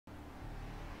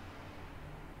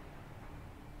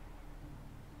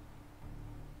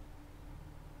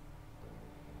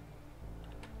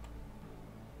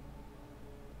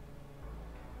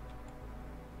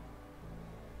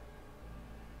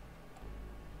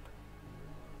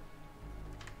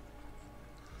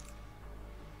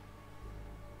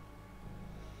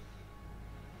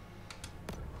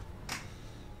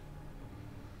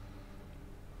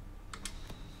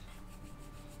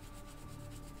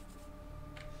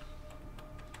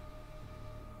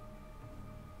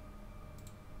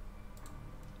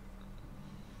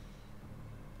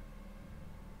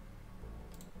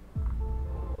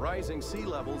Rising sea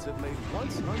levels have made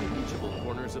once unreachable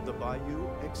corners of the bayou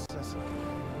accessible.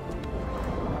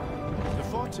 The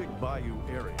Fawtick Bayou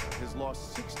area has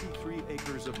lost 63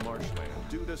 acres of marshland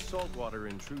due to saltwater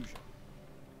intrusion.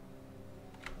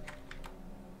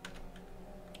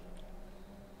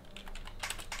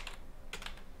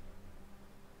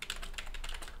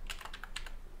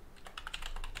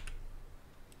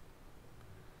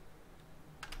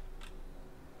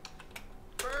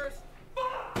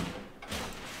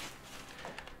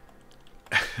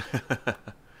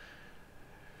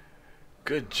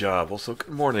 Good job. Also,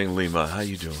 good morning, Lima. How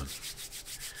you doing?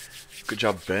 Good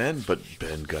job, Ben, but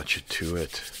Ben got you to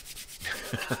it.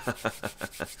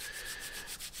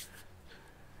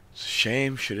 It's a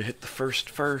shame. Should have hit the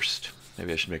first.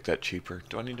 Maybe I should make that cheaper.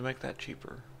 Do I need to make that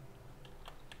cheaper?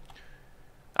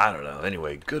 I don't know.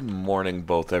 Anyway, good morning,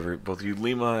 both you,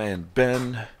 Lima and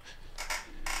Ben.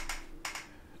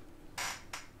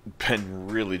 Ben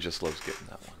really just loves getting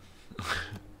that one.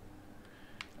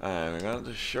 I got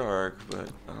the shark, but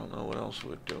I don't know what else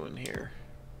we're doing here.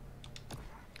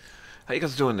 How you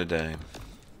guys doing today?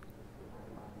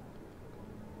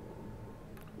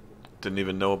 Didn't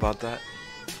even know about that?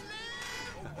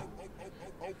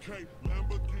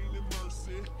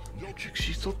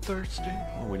 She's so thirsty.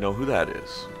 Oh, we know who that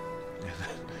is.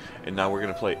 And now we're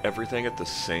gonna play everything at the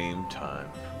same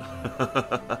time.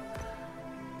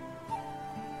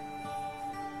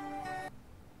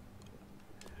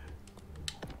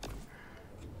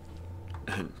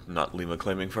 Not Lima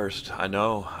claiming first. I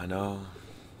know.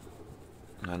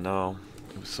 It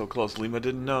was so close. Lima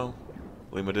didn't know.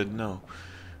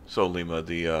 So Lima,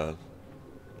 the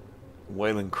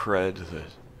whaling cred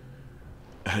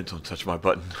that don't touch my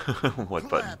button. What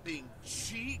button?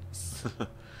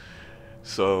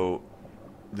 So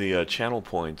the channel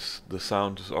points, the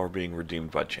sounds are being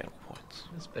redeemed by channel points.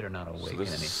 This better not awaken anything.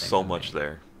 So there's so much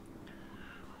there.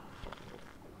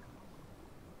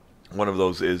 One of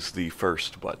those is the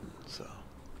first button, so.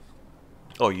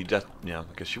 Oh, yeah, I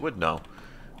guess you would know.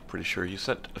 Pretty sure you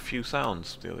sent a few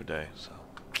sounds the other day, so,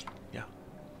 yeah.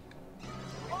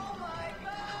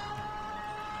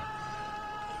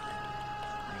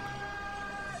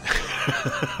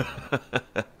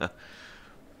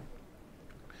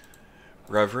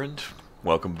 Reverend,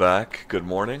 welcome back. Good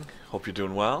morning. Hope you're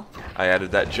doing well. I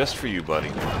added that just for you,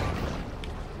 buddy.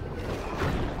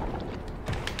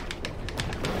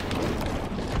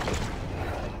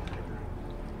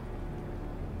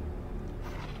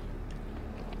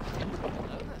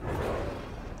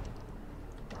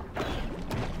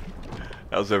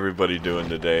 How's everybody doing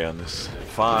today on this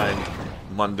fine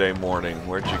Monday morning?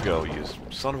 Where'd you go, you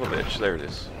son of a bitch? There it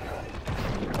is.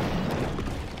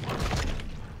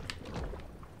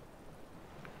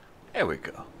 There we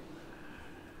go.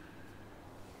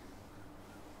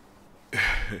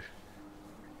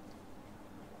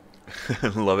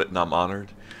 Love it, and I'm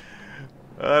honored.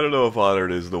 I don't know if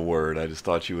honored is the word. I just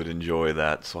thought you would enjoy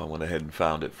that, so I went ahead and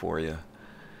found it for you.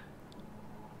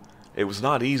 It was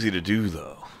not easy to do,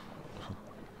 though.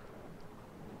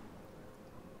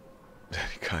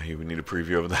 God, we need a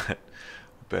preview of that.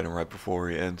 Bet him right before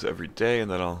he ends every day, and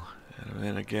then I'll add him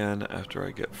in again after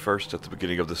I get first at the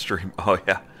beginning of the stream. Oh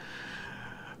yeah.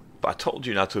 But I told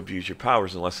you not to abuse your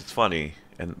powers unless it's funny,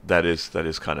 and that is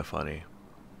kind of funny.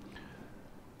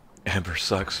 Amber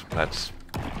sucks. That's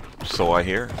so I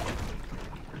hear.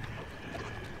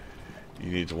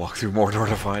 You need to walk through Mordor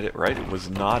to find it, right? It was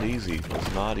not easy. It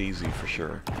was not easy for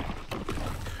sure.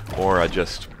 Or I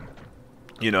just,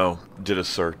 you know, did a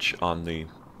search on the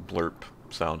blurp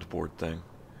soundboard thing.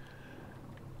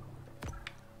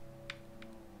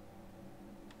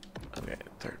 Okay,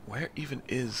 where even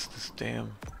is this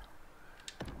damn...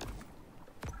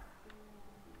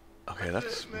 Okay,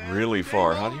 that's really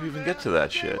far. How do you even get to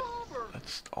that shit?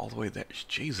 That's all the way there.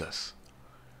 Jesus.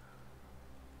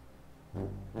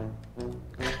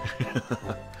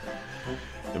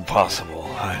 Impossible.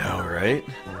 I know, right?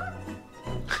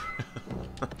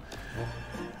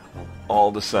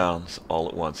 All the sounds all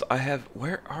at once. I have...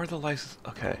 Where are the license...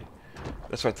 Okay.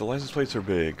 That's right, the license plates are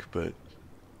big, but...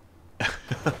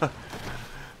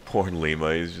 Poor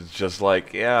Lima, he's just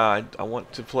like, yeah, I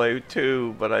want to play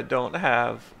too, but I don't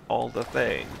have all the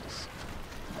things.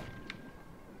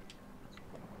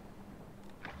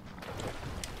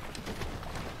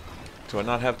 Do I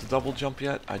not have the double jump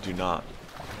yet? I do not.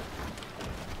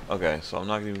 Okay, so I'm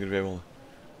not even going to be able to...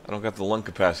 I don't got the lung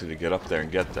capacity to get up there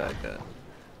and get that yet.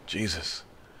 Jesus.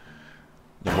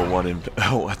 Number one in...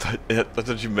 Oh, I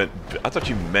thought you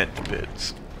meant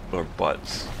bits. Or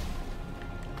butts.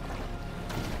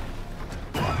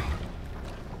 God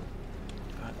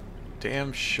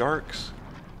damn sharks.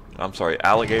 I'm sorry,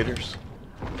 alligators.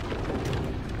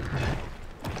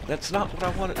 That's not what I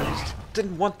wanted. I just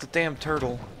didn't want the damn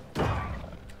turtle.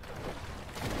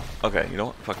 Okay, you know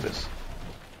what? Fuck this.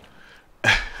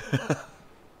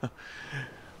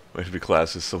 Way to be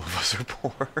classist, some of us are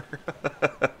poor.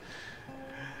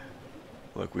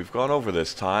 Look, we've gone over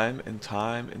this time and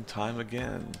time and time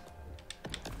again.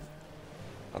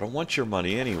 I don't want your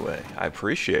money anyway. I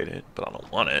appreciate it, but I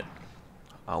don't want it.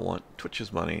 I want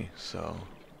Twitch's money, so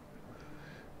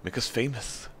make us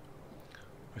famous.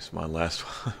 Where's my last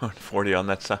 140 on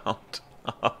that sound?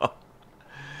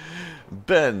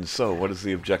 Ben, so what is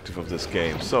the objective of this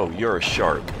game? So, you're a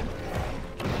shark.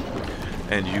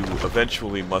 And you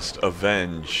eventually must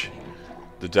avenge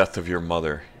the death of your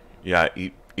mother. Yeah,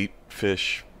 eat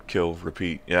fish, kill,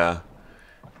 repeat, yeah.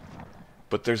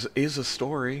 But there is a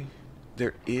story.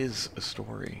 There is a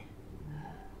story.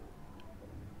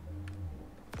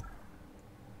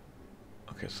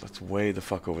 Okay, so that's way the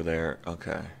fuck over there.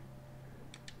 Okay.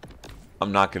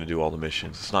 I'm not going to do all the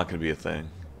missions. It's not going to be a thing.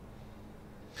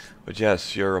 But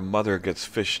yes, your mother gets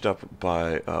fished up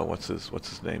by, what's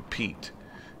his name? Pete.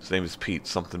 His name is Pete.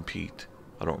 Something Pete.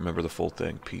 I don't remember the full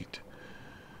thing. Pete.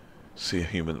 See a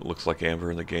human that looks like Amber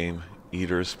in the game. Eat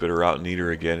her, spit her out, and eat her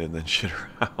again, and then shit her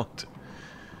out.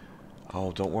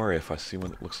 Oh, don't worry. If I see one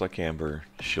that looks like Amber,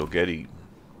 she'll get eaten.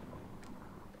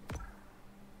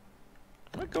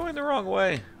 Am I going the wrong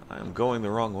way? I am going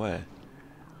the wrong way.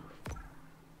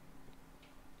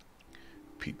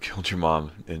 Pete killed your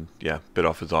mom and, yeah, bit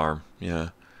off his arm. Yeah.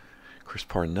 Chris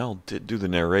Parnell did do the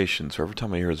narration, so every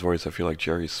time I hear his voice, I feel like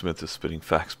Jerry Smith is spitting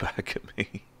facts back at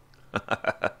me.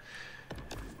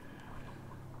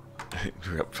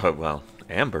 Well,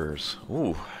 Amber's.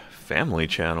 Ooh, Family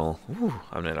Channel. Ooh,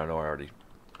 I mean, I know I already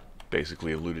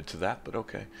basically alluded to that, but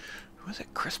okay. Who is it?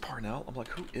 Chris Parnell? I'm like,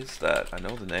 who is that? I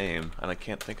know the name, and I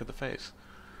can't think of the face.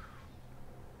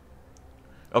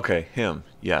 Okay, him.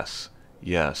 Yes.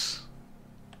 Yes.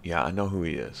 Yeah, I know who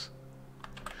he is.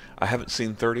 I haven't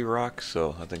seen 30 Rock,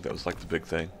 so I think that was like the big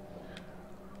thing.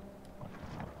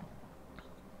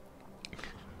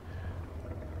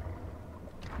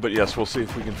 But yes, we'll see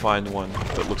if we can find one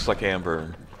that looks like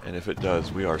Amber, and if it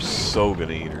does, we are so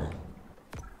gonna eat her.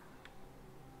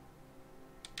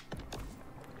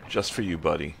 Just for you,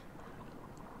 buddy.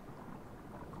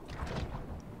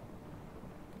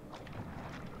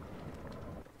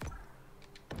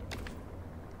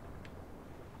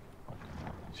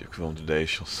 You're filming today,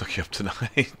 she'll suck you up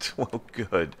tonight. Well,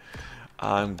 good.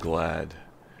 I'm glad.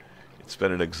 It's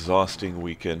been an exhausting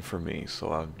weekend for me,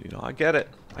 so you know, I get it.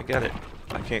 I get it.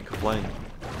 I can't complain.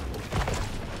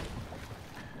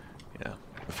 Yeah.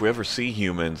 If we ever see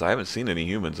humans, I haven't seen any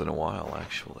humans in a while,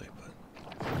 actually, but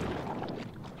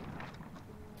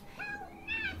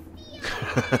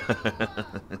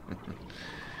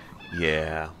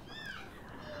yeah.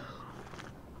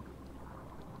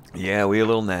 Yeah, we a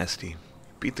little nasty.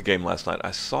 Beat the game last night. I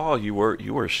saw you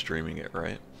were streaming it,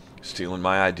 right? Stealing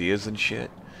my ideas and shit.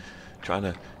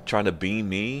 Trying to beam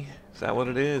me? Is that what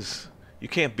it is? You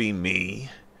can't beam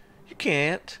me. You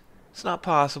can't. It's not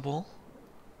possible.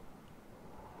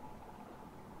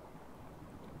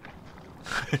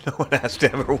 No one asked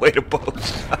Amber way to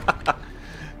boast.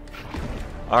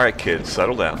 Alright, kids,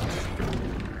 settle down.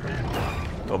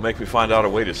 Don't make me find out a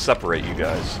way to separate you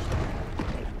guys.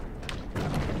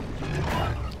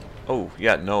 Oh,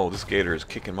 yeah, no, this gator is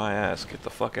kicking my ass. Get the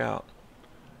fuck out.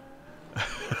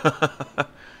 I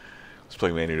was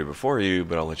playing Maneater before you,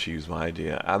 but I'll let you use my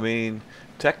idea. I mean,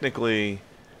 technically,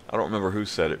 I don't remember who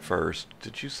said it first.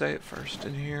 Did you say it first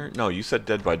in here? No, you said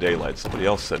Dead by Daylight. Somebody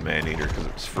else said Maneater because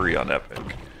it was free on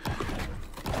Epic.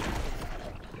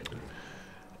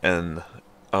 And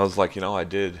I was like, you know, I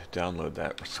did download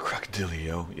that. Where's the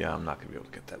Crocodilio? Yeah, I'm not going to be able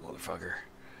to get that motherfucker.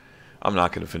 I'm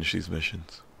not going to finish these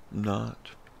missions. I'm not.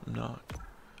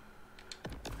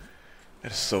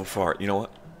 That is so far. You know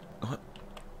what?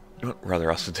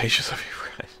 Rather ostentatious of you,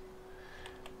 right?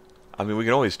 I mean, we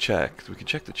can always check. We can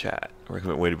check the chat. I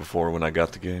recommend waited before when I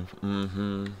got the game.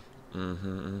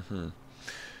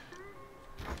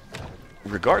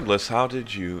 Regardless, how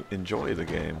did you enjoy the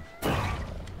game?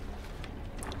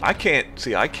 I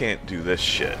can't do this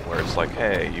shit where it's like,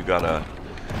 hey, you gotta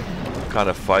kind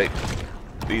of fight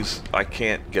these. I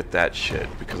can't get that shit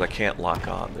because I can't lock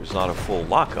on. There's not a full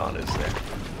lock on, is there?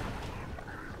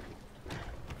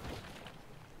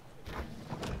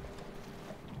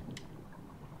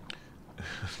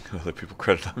 Other people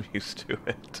credit, I'm used to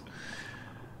it.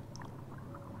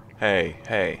 Hey.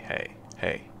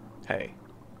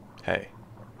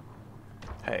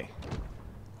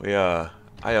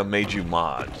 I made you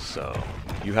mod, so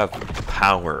you have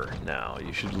power now.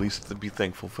 You should at least be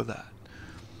thankful for that.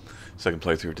 Second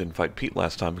playthrough, didn't fight Pete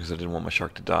last time because I didn't want my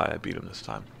shark to die. I beat him this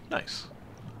time. Nice.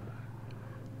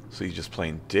 So you just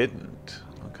plain didn't.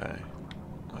 Okay.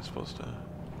 Am I supposed to...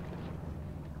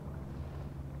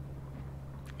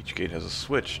 Each gate has a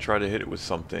switch. Try to hit it with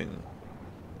something.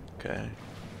 Okay.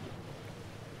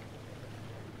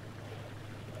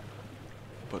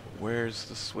 But where's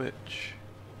the switch?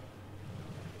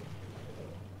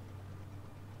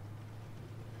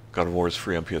 God of War is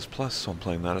free on PS Plus, so I'm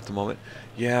playing that at the moment.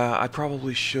 Yeah, I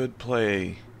probably should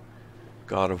play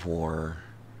God of War.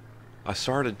 I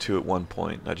started to at one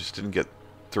point. I just didn't get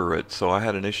through it. So I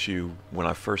had an issue when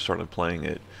I first started playing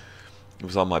it. It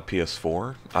was on my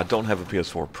PS4. I don't have a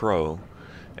PS4 Pro,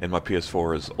 and my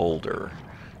PS4 is older.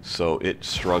 So it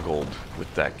struggled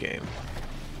with that game.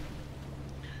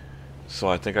 So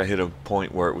I think I hit a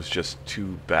point where it was just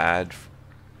too bad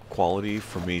quality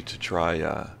for me to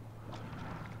try,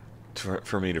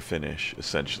 for me to finish,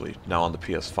 essentially. Now on the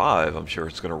PS5, I'm sure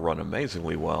it's going to run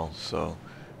amazingly well, so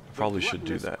I probably should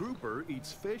do that. Grouper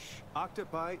eats fish,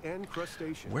 octopi, and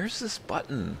crustaceans. Where's this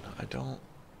button? I don't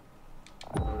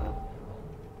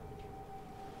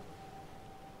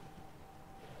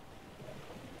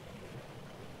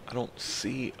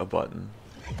see a button.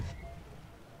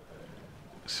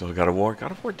 So God of War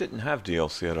didn't have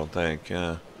DLC, I don't think.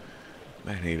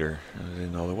 Maneater. I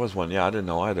didn't know there was one. Yeah, I didn't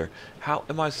know either. How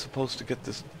am I supposed to get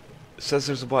this? It says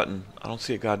there's a button. I don't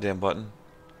see a goddamn button.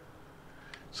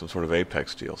 Some sort of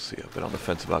Apex DLC. I've been on the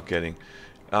fence about getting.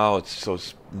 Oh,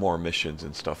 it's more missions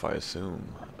and stuff, I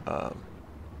assume. Look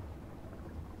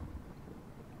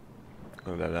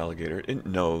at that alligator. It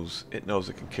knows it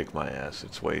can kick my ass.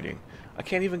 It's waiting. I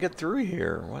can't even get through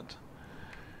here. What?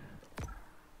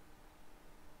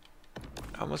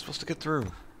 How am I supposed to get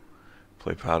through?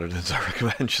 Play Paladins, I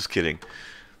recommend. Just kidding.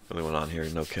 Only one on here,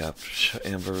 no cap.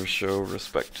 Amber, show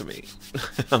respect to me.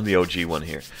 I'm the OG one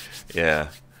here. Yeah,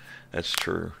 that's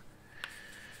true.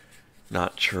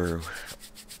 Not true.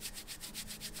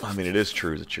 I mean, it is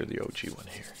true that you're the OG one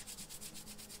here.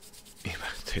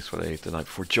 Taste what I ate the night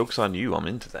before. Joke's on you. I'm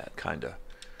into that, kinda.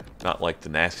 Not like the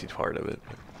nasty part of it.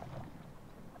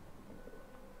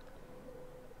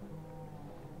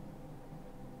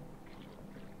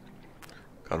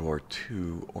 God of War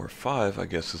 2 or 5, I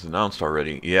guess, is announced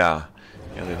already. Yeah,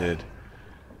 they did.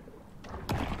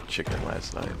 Chicken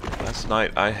last night. Last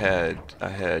night I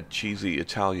had cheesy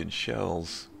Italian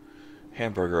shells,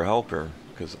 hamburger helper,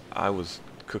 because I was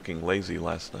cooking lazy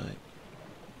last night.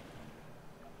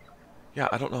 Yeah,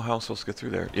 I don't know how I'm supposed to get through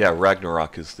there. Yeah,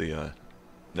 Ragnarok is the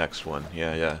next one.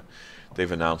 Yeah.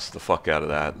 They've announced the fuck out of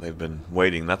that. They've been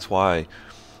waiting. That's why.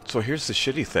 So here's the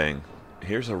shitty thing.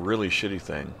 Here's a really shitty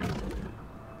thing.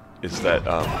 Is that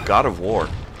God of War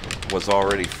was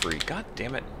already free. God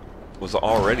damn it. Was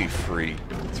already free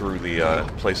through the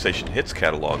PlayStation Hits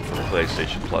catalog for the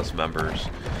PlayStation Plus members.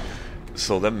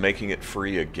 So them making it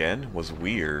free again was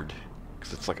weird.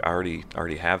 Because it's like I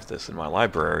already have this in my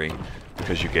library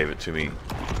because you gave it to me.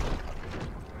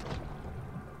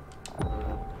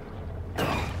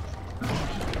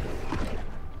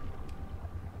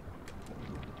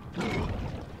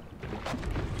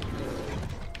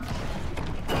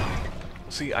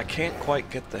 See, I can't quite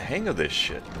get the hang of this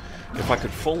shit. If I could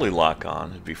fully lock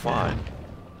on, it'd be fine.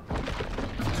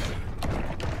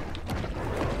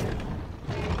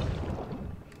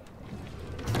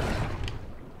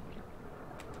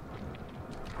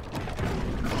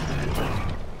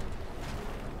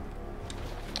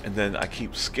 And then I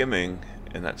keep skimming,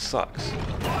 and that sucks.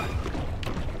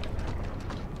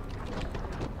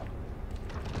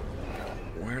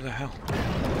 Where the hell?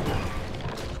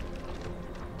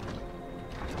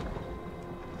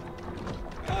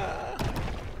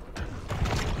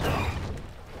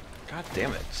 God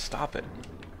damn it, stop it.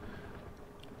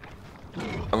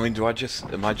 I mean,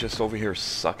 am I just over here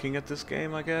sucking at this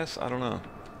game, I guess? I don't know.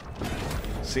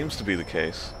 Seems to be the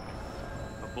case.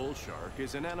 A bull shark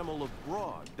is an animal of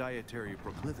broad dietary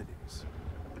proclivities.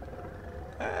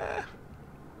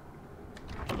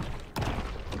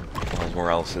 Miles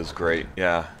Morales is great,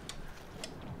 yeah.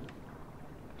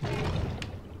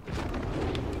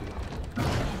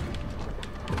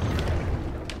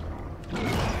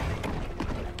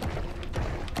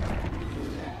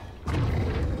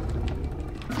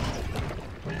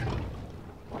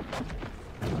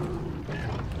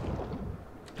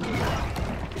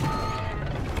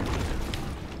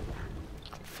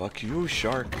 Fuck you,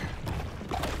 shark.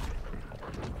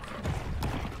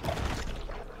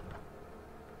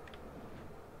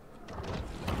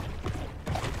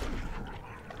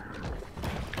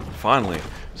 Finally.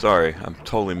 Sorry, I'm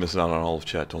totally missing out on all of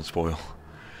chat. Don't spoil.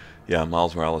 Yeah,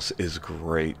 Miles Morales is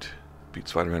great. Beat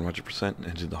Spider-Man 100%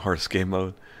 and did the hardest game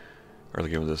mode.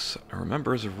 Early game of this, I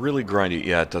remember, is really grindy.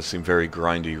 Yeah, it does seem very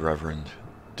grindy, Reverend.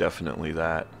 Definitely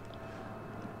that.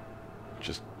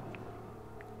 Just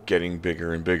getting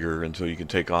bigger and bigger until you can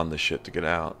take on the shit to get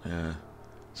out. Yeah,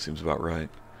 seems about right.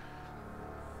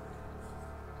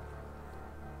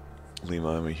 Lima,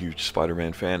 I'm a huge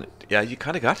Spider-Man fan. Yeah, you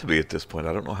kind of got to be at this point.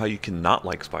 I don't know how you can not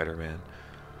like Spider-Man.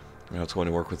 You know, it's going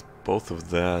to work with both of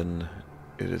them.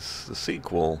 It is the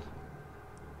sequel.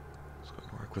 It's going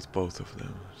to work with both of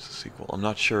them. It's the sequel. I'm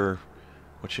not sure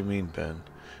what you mean, Ben.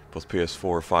 Both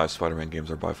PS4 and 5 Spider-Man games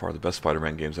are by far the best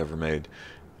Spider-Man games ever made.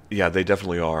 Yeah, they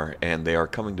definitely are, and they are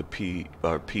coming to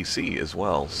PC as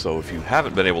well. So if you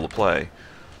haven't been able to play,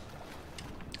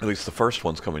 at least the first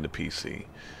one's coming to PC.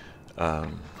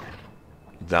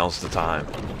 Now's the time.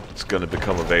 It's going to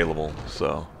become available,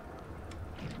 so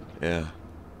yeah.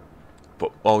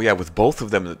 But oh yeah, with both of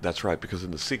them, that's right, because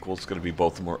in the sequel it's going to be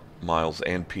both Miles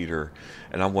and Peter,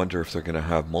 and I wonder if they're going to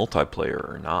have multiplayer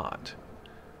or not.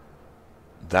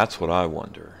 That's what I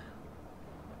wonder.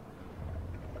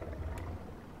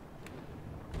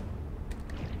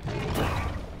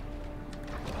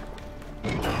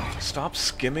 Stop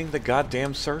skimming the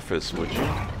goddamn surface, would you?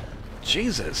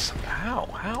 Jesus, how?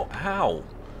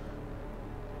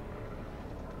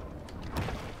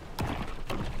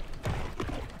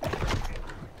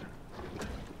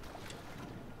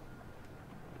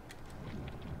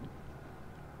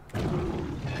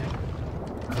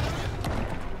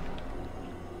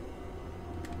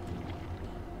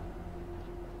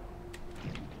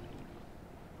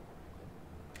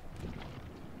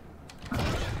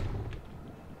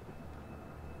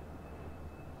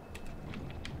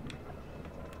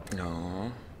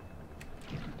 No.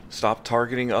 Stop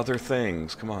targeting other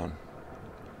things. Come on.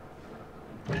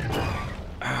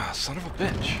 Ah, son of a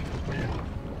bitch.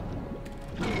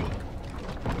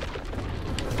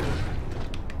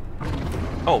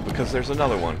 Oh, because there's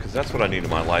another one. Because that's what I need in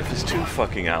my life is 2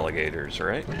 fucking alligators,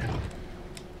 right?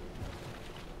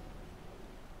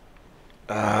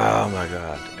 Oh my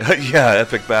god. Yeah,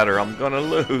 epic batter. I'm gonna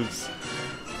lose.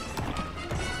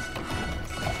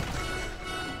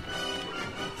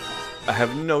 I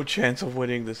have no chance of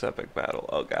winning this epic battle.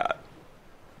 Oh god.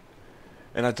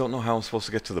 And I don't know how I'm supposed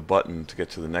to get to the button to get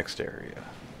to the next area.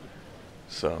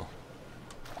 So.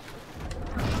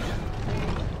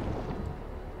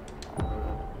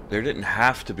 There didn't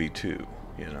have to be 2,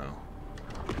 you know.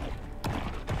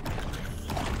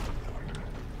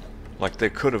 Like there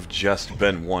could have just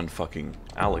been 1 fucking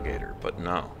alligator, but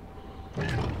no.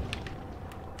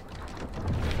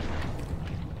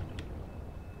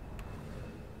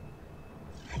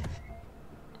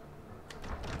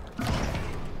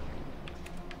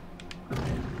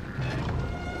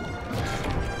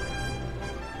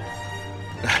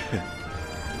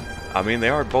 I mean, they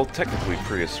are both technically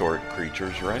prehistoric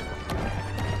creatures, right?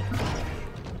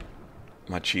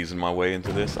 Am I cheesing my way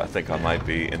into this? I think I might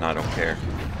be, and I don't care.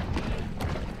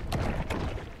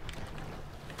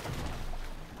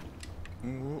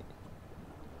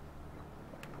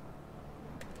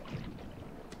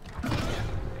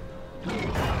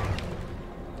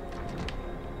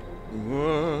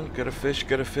 Get a fish,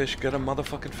 get a fish, get a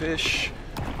motherfucking fish.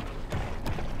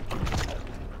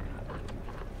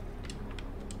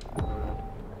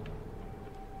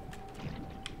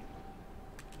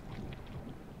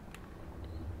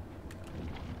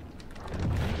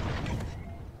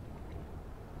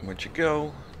 Where'd you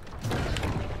go?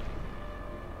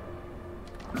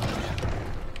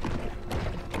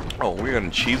 Oh, we're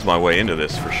gonna cheese my way into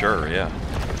this for sure, yeah.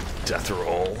 Death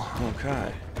roll.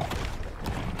 Okay.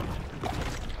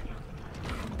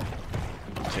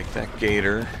 Take that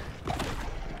gator.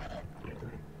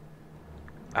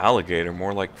 Alligator,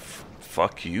 more like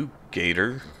fuck you,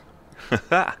 gator.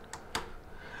 I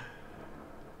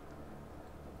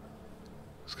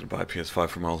was gonna buy a PS5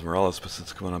 for Miles Morales, but since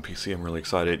it's coming on PC, I'm really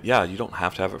excited. Yeah, you don't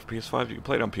have to have it for PS5. You can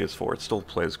play it on PS4. It still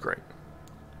plays great.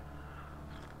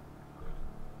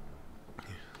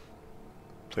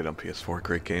 Played on PS4.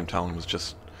 Great game. Talon was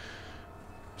just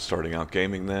starting out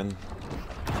gaming then.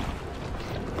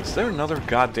 Is there another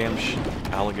goddamn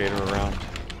alligator around?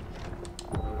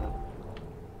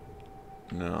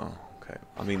 No. Okay.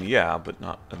 I mean, yeah, but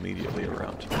not immediately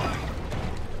around.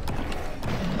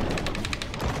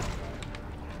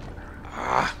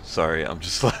 Ah, sorry, I'm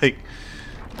just like...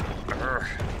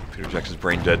 Peter Jackson's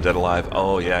Brain Dead, Dead Alive.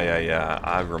 Oh, yeah.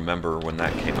 I remember when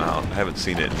that came out. I haven't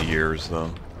seen it in years,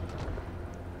 though.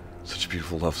 Such a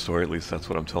beautiful love story. At least that's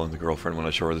what I'm telling the girlfriend when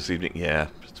I show her this evening. Yeah,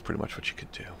 it's pretty much what you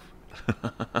could do.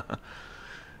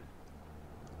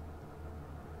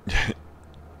 It's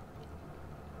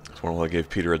one where they gave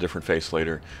Peter a different face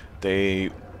later. They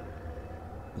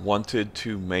wanted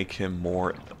to make him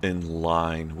more in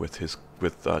line with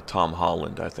Tom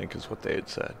Holland, I think is what they had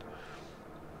said.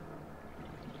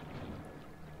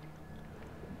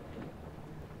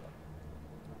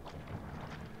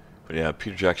 But yeah,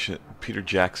 Peter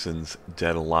Jackson's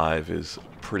Dead Alive is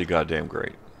pretty goddamn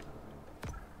great.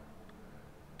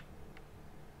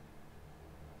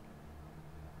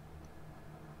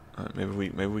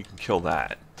 Maybe we can kill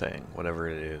that thing, whatever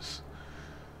it is.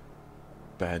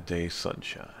 Bad Day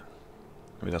Sunshine.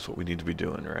 I mean, that's what we need to be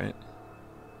doing, right?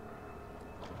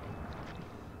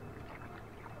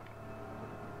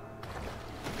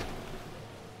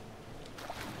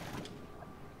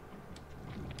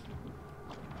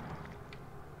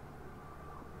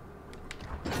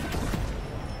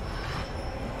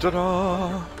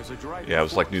 Ta-da! Yeah, it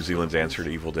was like New Zealand's answer to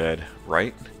Evil Dead,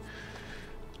 right?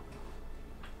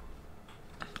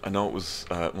 I know it was,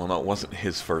 well, no, it wasn't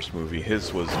his first movie.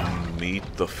 His was Meet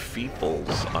the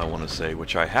Feeples, I want to say,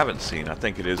 which I haven't seen. I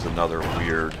think it is another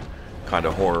weird kind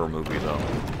of horror movie, though.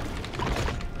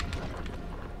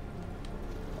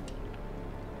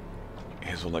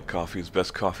 Hazelnut coffee is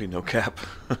best coffee, no cap.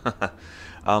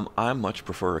 I much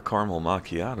prefer a caramel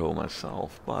macchiato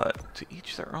myself, but to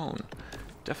each their own.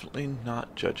 Definitely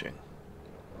not judging.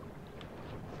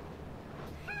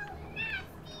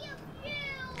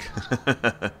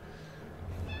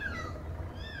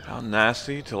 How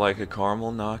nasty to like a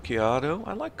caramel macchiato?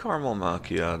 I like caramel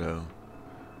macchiato.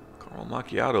 Caramel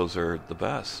macchiatos are the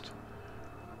best.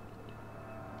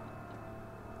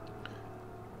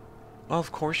 Well,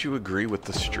 of course you agree with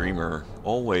the streamer.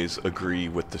 Always agree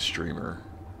with the streamer.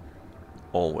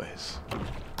 Always.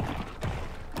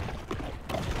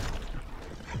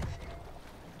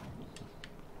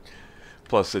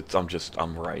 Plus,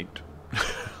 I'm right.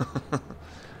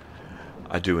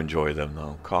 I do enjoy them,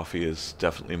 though. Coffee is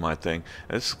definitely my thing.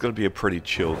 And this is going to be a pretty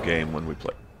chill game when we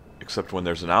play. Except when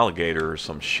there's an alligator or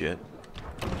some shit.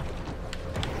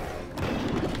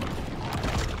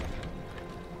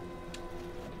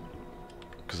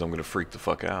 Because I'm going to freak the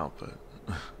fuck out, but...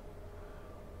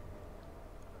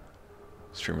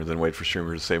 Streamer then wait for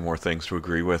streamer to say more things to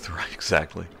agree with. Right,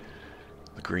 exactly.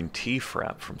 The green tea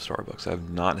frap from Starbucks. I have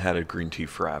not had a green tea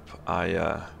frap.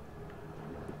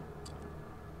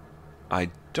 I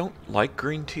don't like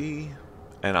green tea,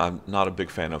 and I'm not a big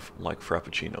fan of like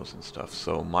frappuccinos and stuff.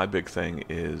 So my big thing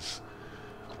is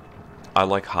I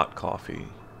like hot coffee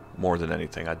more than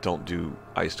anything. I don't do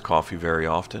iced coffee very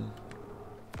often.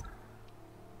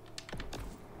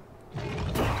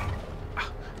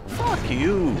 Fuck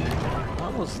you!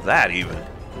 What was that even?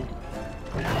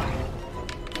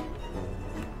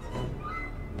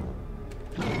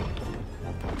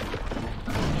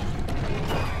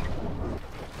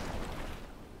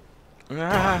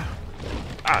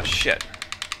 Ah, shit.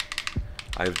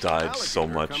 I've died so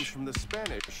much. Comes from the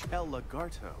Spanish el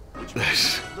lagarto, which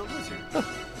means the lizard.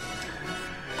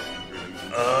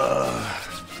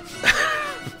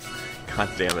 God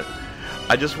damn it.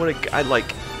 I just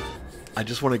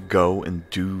want to go and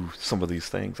do some of these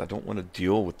things. I don't want to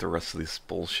deal with the rest of this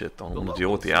bullshit. I don't want to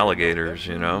deal with the alligators,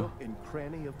 you know? In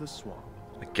cranny of the swamp.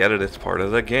 I get it, it's part of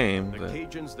the game. The But...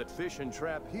 Cajuns that fish and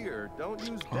trap here don't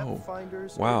use depth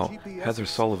finders wow. or GPSs. Heather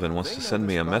Sullivan wants to send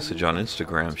me a message on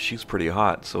Instagram. She's pretty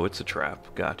hot, so it's a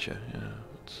trap. Gotcha. Yeah.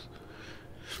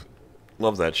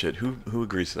 Love that shit. Who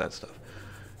agrees to that stuff?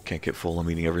 Can't get full. I'm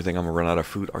eating everything. I'm gonna run out of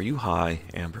food. Are you high,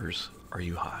 Ambers? Are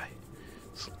you high?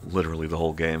 It's literally the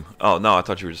whole game. Oh, no, I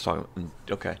thought you were just talking...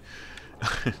 Okay.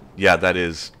 Yeah, that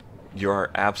is... You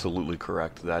are absolutely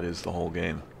correct. That is the whole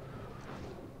game.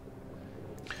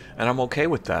 And I'm okay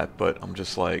with that, but I'm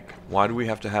just like, why do we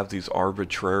have to have these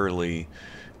arbitrarily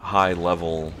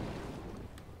high-level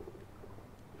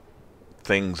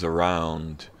things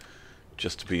around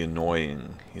just to be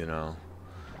annoying, you know?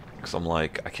 Because I'm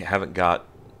like, haven't got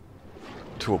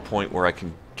to a point where I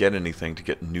can get anything to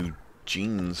get new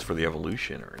genes for the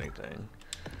evolution or anything,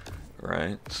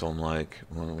 right? So I'm like,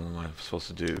 what am I supposed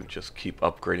to do? Just keep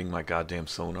upgrading my goddamn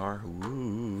sonar?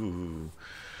 Ooh,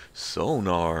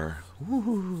 sonar.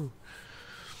 Ooh.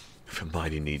 If a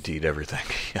mighty need to eat everything.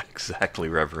 Yeah, exactly,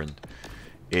 Reverend.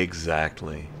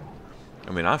 Exactly.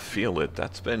 I mean, I feel it.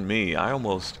 That's been me.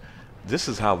 This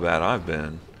is how bad I've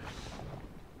been.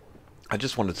 I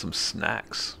just wanted some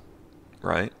snacks,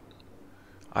 right?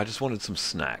 I just wanted some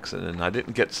snacks, and I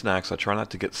didn't get snacks. I try not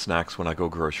to get snacks when I go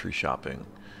grocery shopping,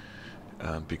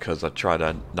 because I try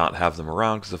to not have them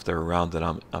around, because if they're around,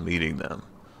 then I'm eating them.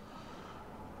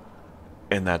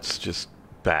 And that's just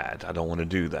bad. I don't want to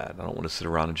do that. I don't want to sit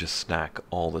around and just snack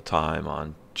all the time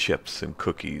on chips and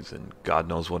cookies and God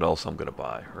knows what else I'm going to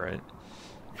buy, right?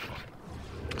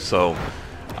 So,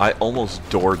 I almost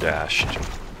door-dashed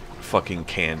fucking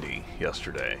candy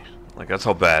yesterday. Like, that's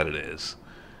how bad it is.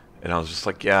 And I was just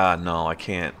like, yeah, no, I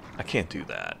can't do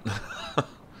that.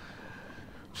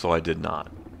 So I did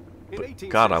not. But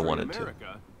God, I wanted to.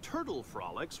 Turtle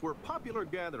frolics were popular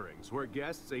gatherings where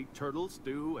guests ate turtle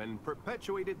stew and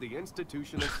perpetuated the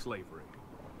institution of slavery.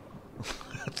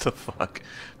 What the fuck?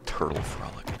 Turtle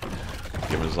frolic.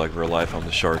 Given his like real life, I'm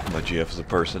the shark. My GF is a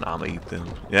person. I'ma eat them.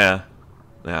 Yeah.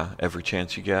 Yeah. Every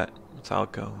chance you get. That's how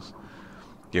it goes.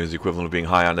 Game is the equivalent of being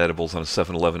high on edibles on a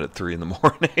 7-Eleven at 3 in the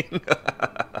morning.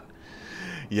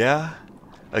 Yeah.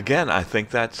 Again, I think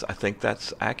that's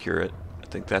accurate. I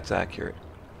think that's accurate.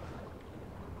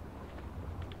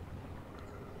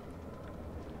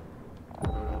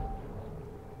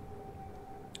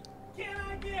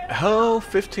 Oh,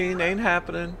 15 ain't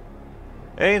happening.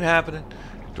 Ain't happening.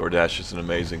 DoorDash is an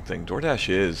amazing thing. DoorDash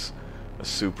is a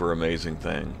super amazing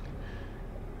thing.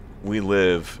 We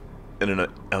live in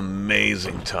an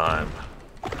amazing time.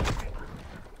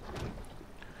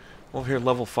 Over here,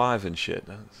 level 5 and shit.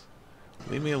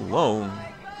 Leave me alone.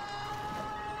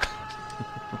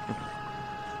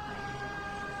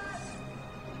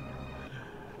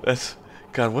 That's...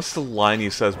 God, what's the line he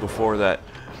says before that?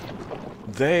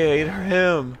 They ate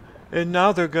him, and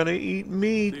now they're gonna eat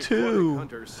me too.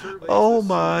 Oh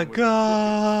my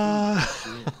god.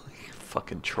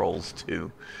 Fucking trolls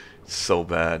too. It's so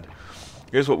bad.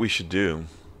 Here's what we should do.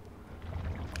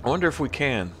 I wonder if we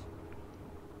can.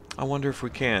 I wonder if we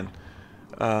can.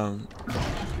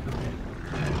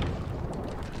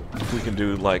 If we can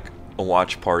do like a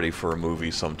watch party for a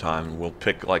movie sometime. We'll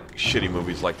pick like shitty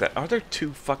movies like that. Are there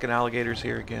 2 fucking alligators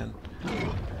here again?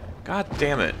 God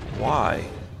damn it. Why?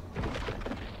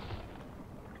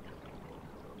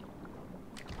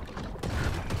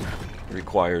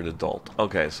 Required adult.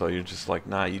 Okay, so you're just like,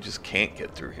 nah, you just can't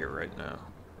get through here right now.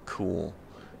 Cool.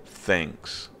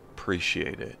 Thanks.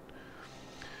 Appreciate it.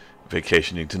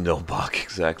 Vacationing to Nilbog,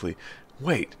 exactly.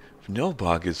 Wait,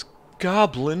 Nilbog is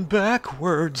goblin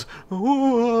backwards.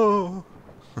 Whoa.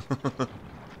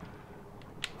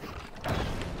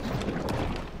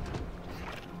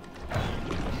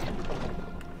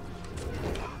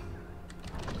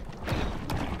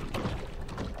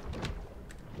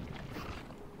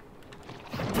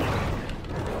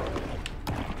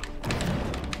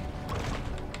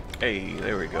 Hey,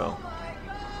 there we go.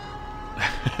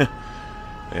 I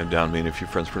am down mean if your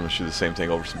friends pretty much do the same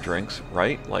thing over some drinks,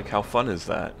 right? Like, how fun is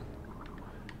that?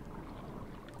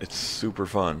 It's super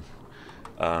fun.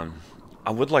 I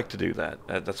would like to do that.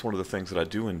 That's one of the things that I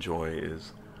do enjoy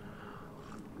is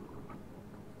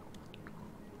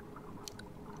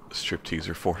Striptease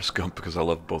or Forrest Gump because I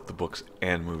love both the books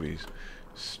and movies.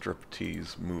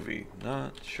 Striptease movie.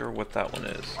 Not sure what that one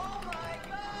is.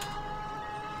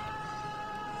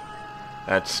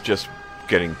 That's just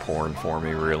getting porn for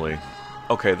me, really.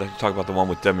 Okay, let's talk about the one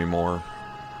with Demi Moore.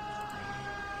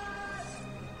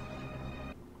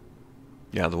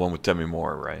 Yeah, the one with Demi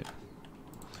Moore, right?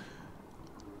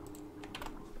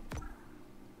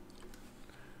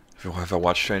 If I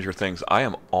watch Stranger Things, I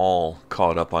am all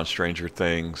caught up on Stranger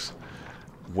Things,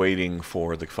 waiting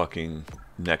for the fucking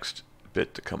next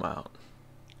bit to come out.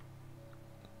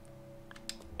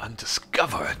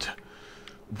 Undiscovered.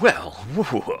 Well,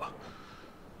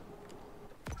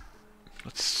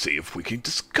 let's see if we can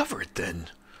discover it then.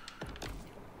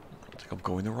 I think I'm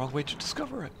going the wrong way to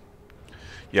discover it.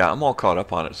 Yeah, I'm all caught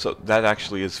up on it, so that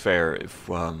actually is fair.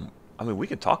 If I mean, we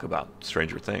can talk about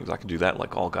Stranger Things. I can do that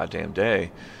like all goddamn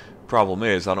day. Problem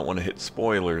is, I don't want to hit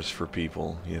spoilers for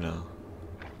people, you know.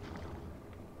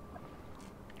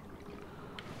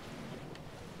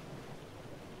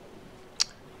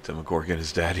 Demogorgon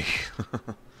is daddy.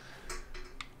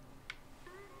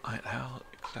 How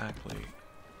exactly?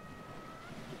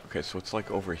 Okay, so it's like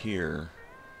over here.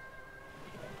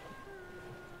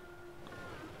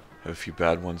 I have a few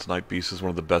bad ones. Night Beast is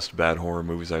one of the best bad horror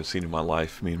movies I've seen in my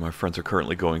life. Me and my friends are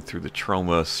currently going through the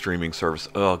Trauma streaming service.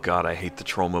 Oh god, I hate the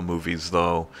Trauma movies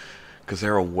though, because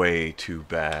they're way too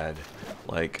bad.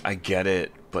 Like, I get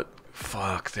it, but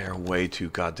fuck, they're way too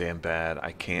goddamn bad.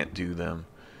 I can't do them.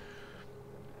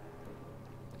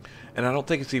 And I don't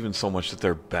think it's even so much that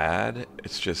they're bad,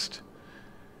 it's just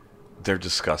they're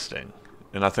disgusting.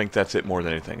 And I think that's it more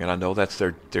than anything. And I know that's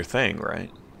their thing,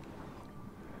 right?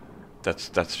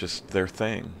 That's just their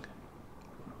thing.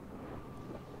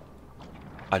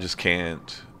 I just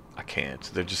can't. I can't.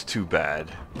 They're just too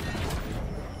bad.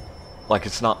 Like,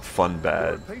 it's not fun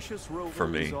bad for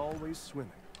me.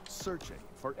 searching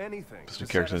for anything. Best new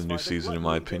character in the new season, in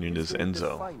my opinion, is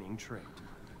Enzo.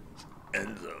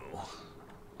 Enzo.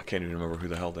 I can't even remember who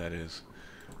the hell that is.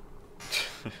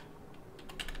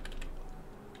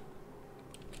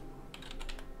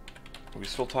 Are we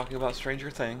still talking about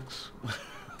Stranger Things?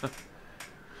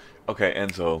 Okay,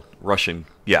 Enzo. Russian.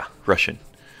 Yeah, Russian.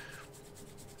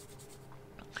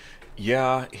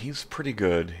 Yeah, he's pretty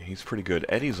good. He's pretty good.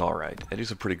 Eddie's alright. Eddie's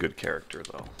a pretty good character,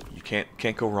 though. You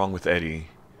can't go wrong with Eddie.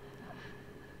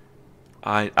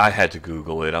 I had to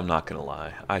Google it, I'm not gonna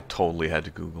lie. I totally had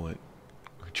to Google it.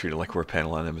 We treat it like we're a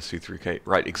panel on MST3K.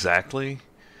 Right, exactly.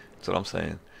 That's what I'm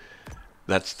saying.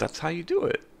 That's how you do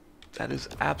it. That is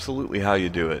absolutely how you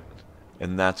do it.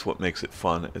 And that's what makes it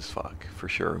fun as fuck, for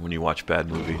sure, when you watch bad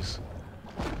movies.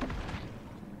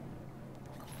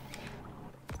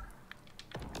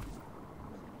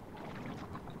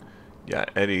 Yeah,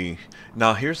 Eddie.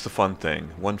 Now here's the fun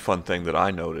thing. One fun thing that I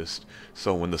noticed.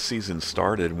 So when the season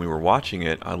started and we were watching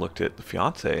it, I looked at the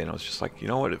fiance and I was just like, you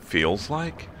know what it feels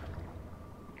like?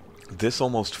 This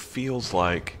almost feels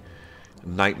like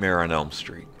Nightmare on Elm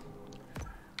Street.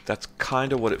 That's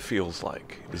kind of what it feels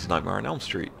like, is Nightmare on Elm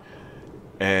Street.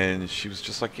 And she was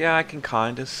just like, yeah, I can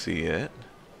kind of see it.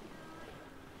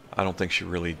 I don't think she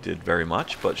really did very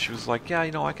much, but she was like, yeah,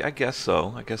 you know, I guess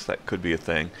so. I guess that could be a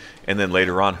thing. And then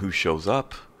later on, who shows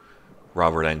up?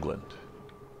 Robert Englund.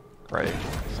 Right?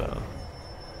 So.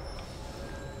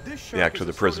 The actor,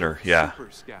 the prisoner, yeah.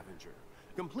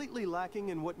 Completely lacking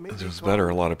in what it was better.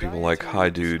 A lot of people like, hi,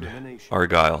 dude.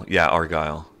 Argyle. Yeah,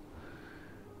 Argyle.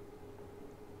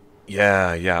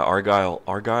 Yeah, yeah, Argyle.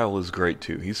 Argyle is great,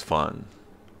 too. He's fun.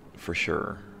 For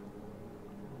sure.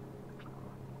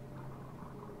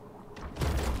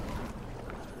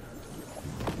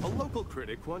 A local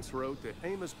critic once wrote that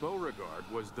Amos Beauregard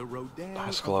was the Rodin of I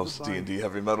was D&D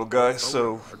heavy metal guy,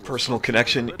 so personal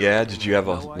connection. Yeah, did you have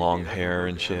a long hair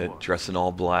and shit, dressing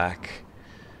all black?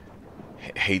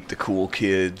 Hate the cool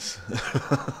kids.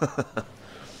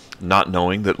 Not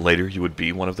knowing that later you would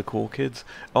be one of the cool kids.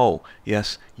 Oh,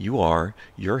 yes, you are.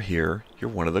 You're here.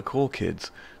 You're one of the cool kids.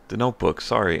 The Notebook.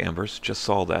 Sorry, Ambers. Just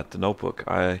saw that. The Notebook.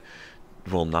 I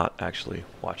will not actually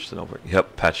watch The Notebook.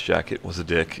 Yep, Patch Jacket was a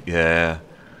dick. Yeah.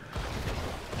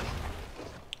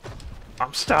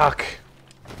 I'm stuck.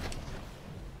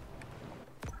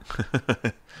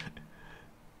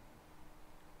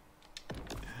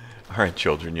 Alright,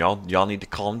 children. Y'all need to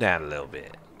calm down a little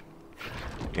bit.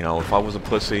 You know, if I was a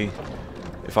pussy,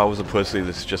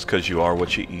 this is just because you are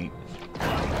what you eat.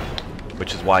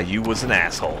 Which is why you was an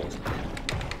asshole.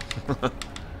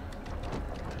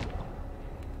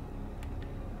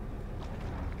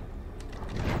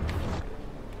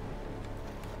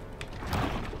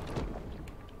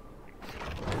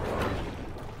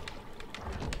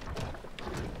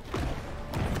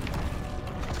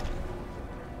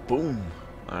 Boom.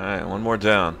 Alright, one more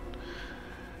down.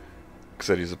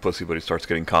 Said he's a pussy, but he starts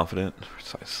getting confident.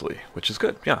 Precisely. Which is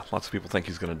good. Yeah, lots of people think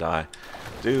he's gonna die.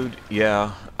 Dude,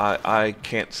 yeah, I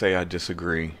can't say I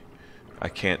disagree. I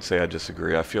can't say I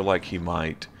disagree. I feel like he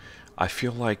might. I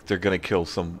feel like they're gonna kill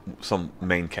some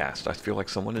main cast. I feel like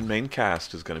someone in main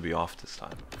cast is gonna be off this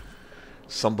time.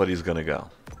 Somebody's gonna go.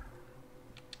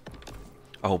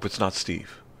 I hope it's not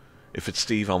Steve. If it's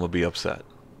Steve, I'm gonna be upset.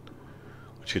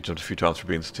 Which get jumped a few times for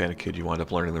being a satanic kid, you wind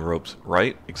up learning the ropes.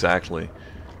 Right? Exactly.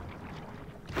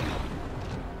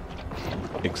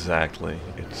 Exactly.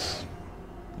 It's...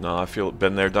 No, I feel...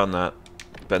 Been there, done that.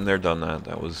 Been there, done that.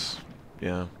 That was...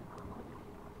 Yeah.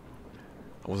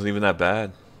 It wasn't even that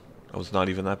bad. I was not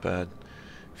even that bad.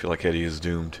 I feel like Eddie is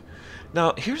doomed.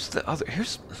 Now, here's the other...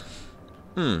 Here's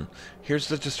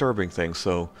the disturbing thing.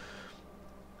 So...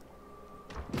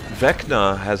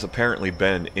 Vecna has apparently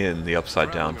been in the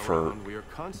Upside Down for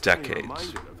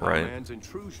decades, right?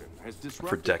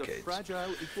 For decades.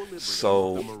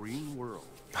 So,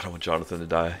 I don't want Jonathan to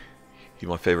die. He's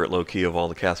my favorite low-key of all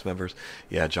the cast members.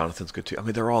 Yeah, Jonathan's good too. I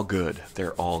mean, they're all good.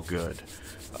 They're all good.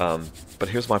 But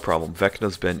here's my problem.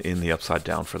 Vecna's been in the Upside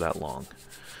Down for that long,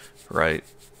 right?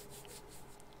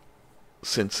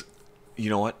 Since, you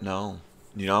know what? No.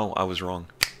 You know, I was wrong.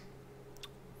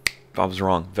 I was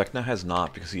wrong. Vecna has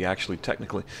not, because he actually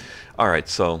technically... Alright,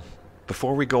 so,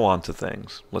 before we go on to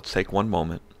things, let's take one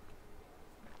moment.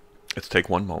 Let's take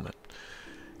one moment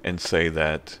and say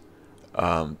that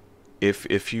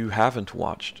if you haven't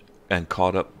watched and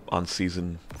caught up on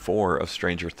Season 4 of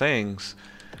Stranger Things,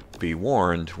 be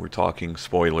warned, we're talking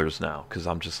spoilers now, because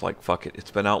I'm just like, fuck it,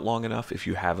 it's been out long enough. If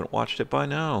you haven't watched it by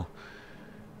now,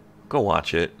 go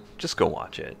watch it. Just go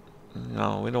watch it.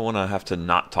 No, we don't want to have to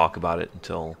not talk about it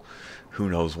until who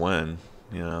knows when,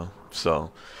 you know.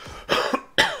 So,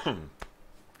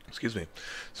 Excuse me.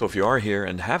 So if you are here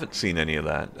and haven't seen any of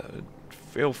that,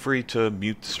 feel free to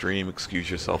mute the stream,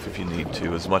 excuse yourself if you need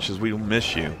to, as much as we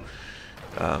miss you.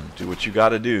 Do what you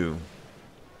gotta do.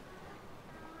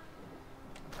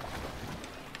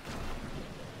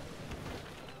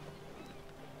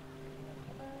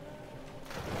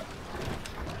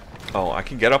 Oh, I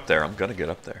can get up there. I'm gonna get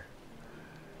up there.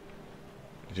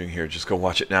 What are you doing here? Just go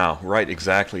watch it now. Right,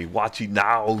 exactly. Watch it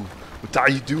now. What are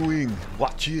you doing?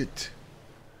 Watch it.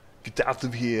 Get out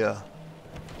of here.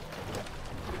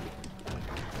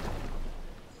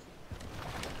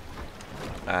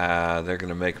 They're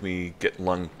gonna make me get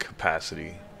lung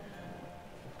capacity.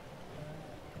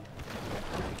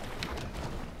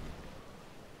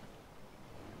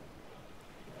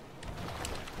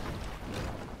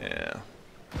 Yeah.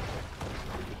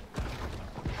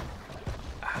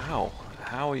 How?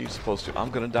 How are you supposed to? I'm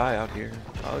gonna die out here.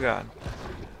 Oh god.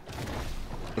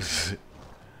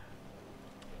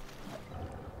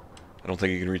 I don't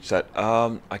think you can reach that.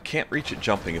 I can't reach it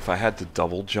jumping. If I had to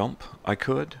double jump, I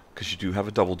could. Because you do have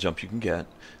a double jump you can get.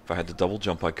 If I had to double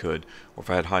jump, I could. Or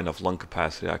if I had high enough lung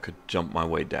capacity, I could jump my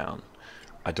way down.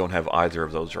 I don't have either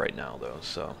of those right now, though,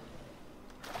 so...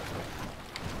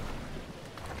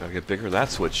 Gotta get bigger?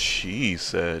 That's what she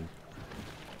said.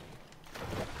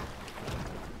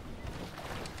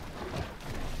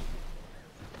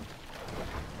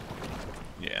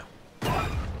 Yeah.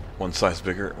 One size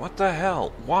bigger. What the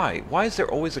hell? Why? Why is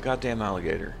there always a goddamn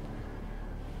alligator?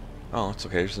 Oh, it's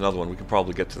okay. There's another one. We can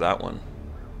probably get to that one.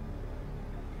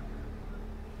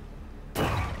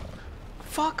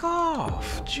 Fuck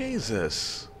off!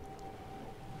 Jesus!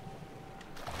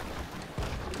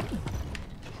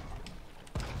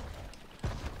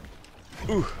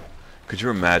 Ooh. Could you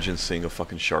imagine seeing a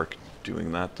fucking shark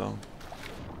doing that, though?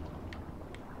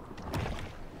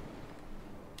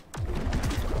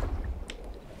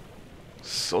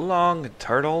 So long,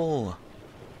 turtle.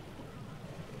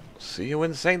 See you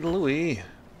in St. Louis.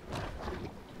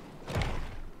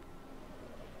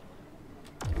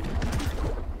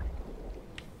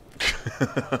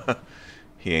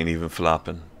 He ain't even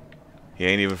flopping. He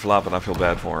ain't even flopping. I feel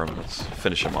bad for him. Let's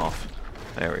finish him off.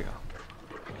 There we go.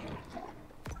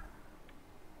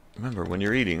 Remember, when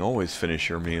you're eating, always finish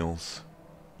your meals.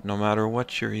 No matter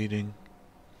what you're eating.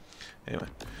 Anyway.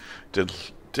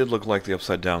 Did look like the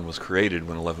Upside Down was created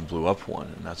when 11 blew up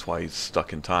one, and that's why he's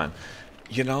stuck in time.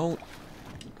 You know,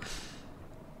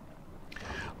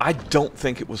 I don't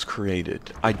think it was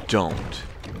created. I don't.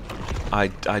 I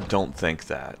don't think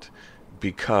that.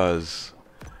 Because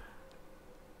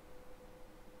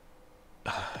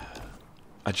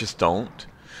I just don't.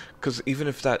 Because even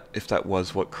if that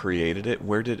was what created it,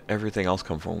 where did everything else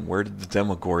come from? Where did the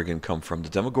Demogorgon come from? The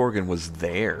Demogorgon was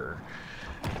there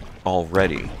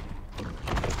already.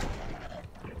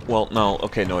 Well, no,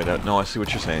 okay, no, no, I see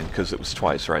what you're saying, because it was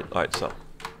twice, right? Alright, so.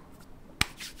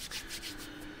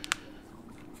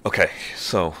 Okay,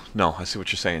 so, no, I see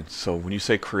what you're saying. So, when you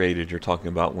say created, you're talking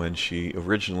about when she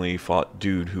originally fought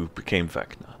dude who became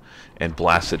Vecna, and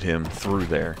blasted him through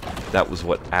there. That was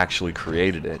what actually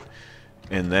created it.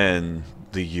 And then,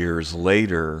 the years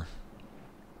later...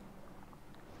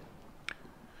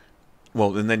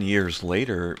 Well, and then years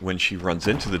later, when she runs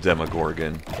into the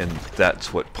Demogorgon, and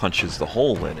that's what punches the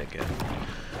hole in again.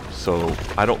 So,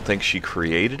 I don't think she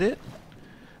created it,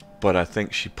 but I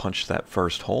think she punched that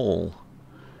first hole,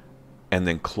 and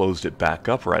then closed it back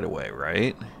up right away,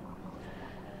 right?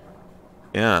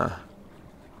 Yeah.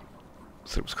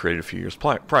 So it was created a few years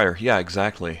prior. Yeah,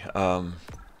 exactly. God,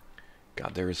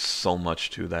 there is so much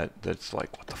to that that's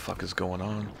like, what the fuck is going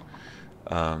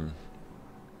on?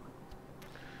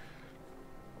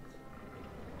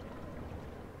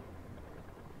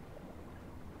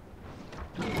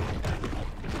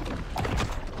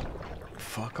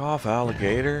 Fuck off,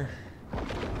 alligator.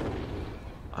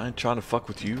 I ain't trying to fuck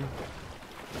with you.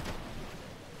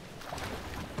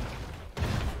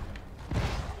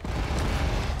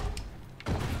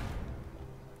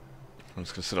 I'm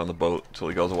just gonna sit on the boat till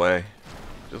he goes away.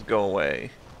 Just go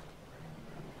away.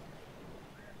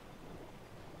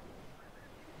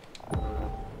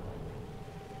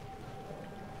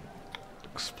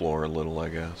 Explore a little, I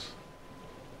guess.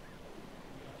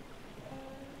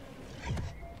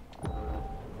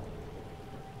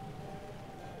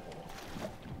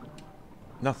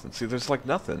 Nothing. See, there's like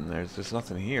nothing. There's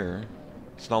nothing here.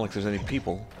 It's not like there's any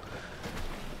people.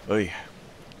 Oy.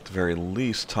 At the very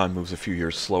least, time moves a few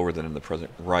years slower than in the present.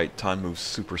 Right, time moves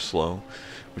super slow,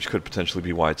 which could potentially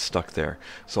be why it's stuck there.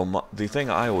 So the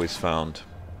thing I always found...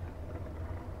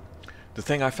 The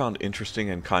thing I found interesting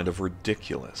and kind of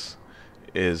ridiculous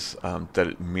is that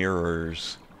it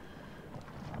mirrors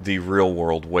the real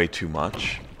world way too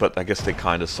much, but I guess they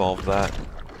kind of solved that.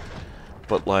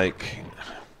 But like,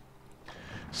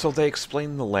 so they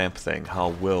explained the lamp thing, how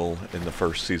Will in the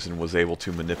first season was able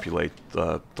to manipulate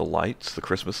the lights, the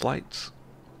Christmas lights.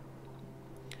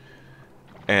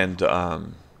 And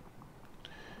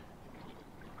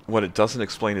what it doesn't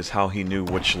explain is how he knew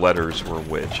which letters were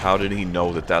which. How did he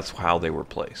know that that's how they were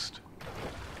placed?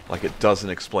 Like, it doesn't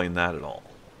explain that at all.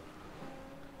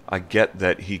 I get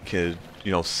that he could,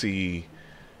 you know, see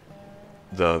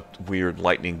the weird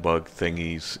lightning bug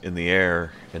thingies in the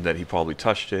air, and that he probably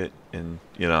touched it, and,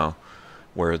 you know,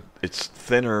 where it's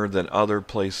thinner than other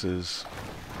places.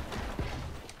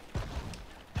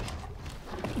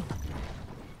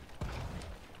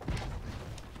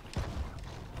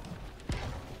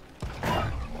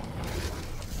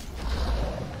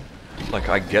 Like,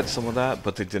 I get some of that,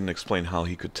 but they didn't explain how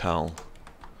he could tell.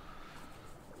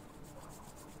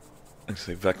 I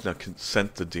say Vecna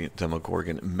sent the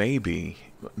Demogorgon. Maybe.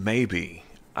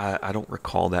 I don't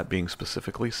recall that being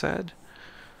specifically said.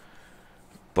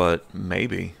 But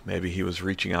maybe. Maybe he was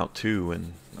reaching out too,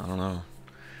 and I don't know.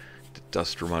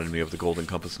 Dust reminded me of the Golden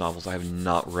Compass novels. I have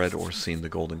not read or seen the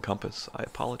Golden Compass. I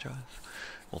apologize.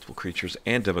 Multiple creatures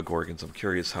and Demogorgons. I'm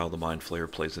curious how the Mind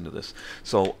Flayer plays into this.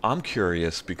 So, I'm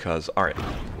curious because, alright,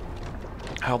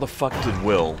 how the fuck did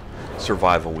Will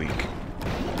survive a week?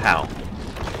 How?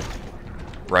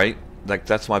 Right? Like,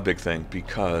 that's my big thing,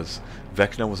 because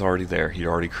Vecna was already there. He'd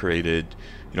already created,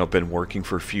 you know, been working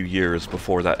for a few years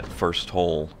before that first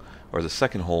hole, or the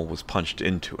second hole, was punched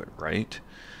into it, right?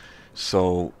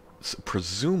 So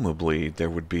presumably there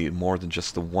would be more than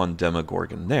just the one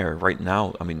Demogorgon there. Right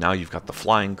now, I mean, now you've got the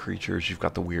flying creatures, you've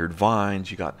got the weird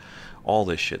vines, you got all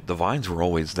this shit. The vines were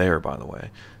always there, by the way.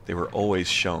 They were always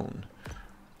shown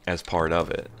as part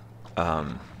of it.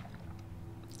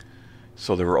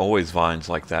 So there were always vines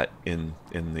like that in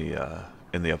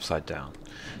the Upside Down.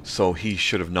 So he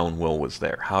should have known Will was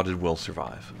there. How did Will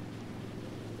survive?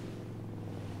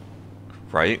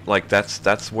 Right? Like,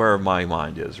 that's where my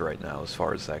mind is right now as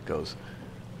far as that goes.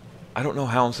 I don't know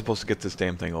how I'm supposed to get this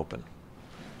damn thing open.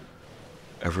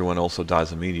 Everyone also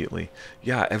dies immediately.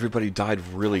 Yeah, everybody died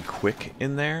really quick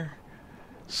in there.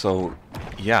 So,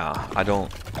 yeah, I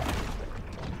don't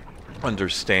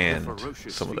understand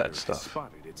some of that stuff.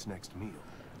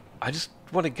 I just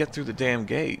want to get through the damn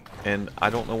gate, and I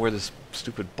don't know where this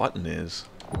stupid button is.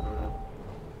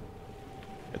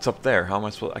 It's up there. How am I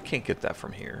supposed... I can't get that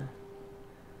from here.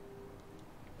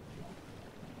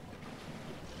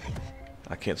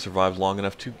 I can't survive long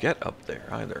enough to get up there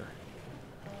either.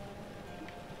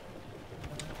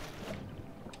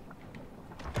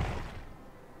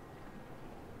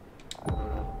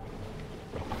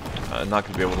 I'm not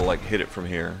going to be able to, like, hit it from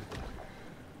here.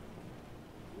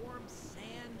 Warm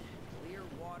sand, clear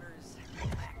waters,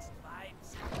 relaxed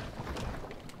vibes.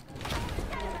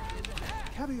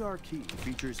 Caviar Key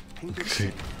features painted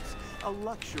cities, a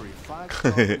luxury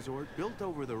 5-star resort built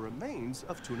over the remains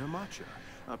of Tuna Macha.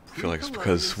 I feel like it's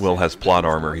because Will has plot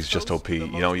armor, he's just OP. You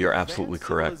know, you're absolutely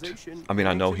correct. I mean,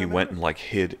 I know he went and, like,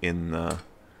 hid in the,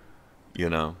 you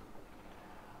know...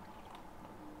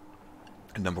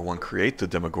 And number one, create the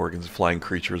Demogorgons, flying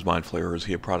creatures, Mind Flayer. Is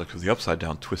he a product of the Upside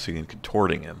Down, twisting and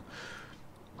contorting him?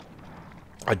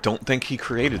 I don't think he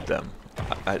created them.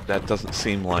 That doesn't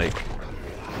seem like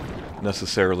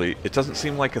necessarily... It doesn't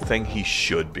seem like a thing he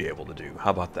should be able to do.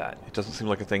 How about that? It doesn't seem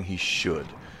like a thing he should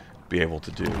be able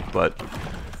to do, but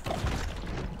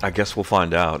I guess we'll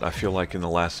find out. I feel like in the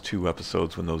last 2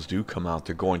 episodes, when those do come out,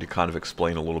 they're going to kind of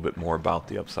explain a little bit more about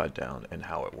the Upside Down and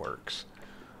how it works.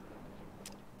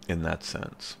 In that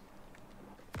sense.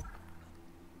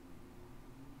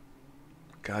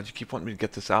 God, you keep wanting me to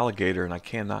get this alligator, and I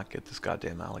cannot get this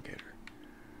goddamn alligator.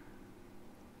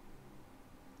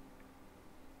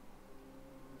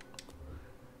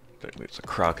 It's a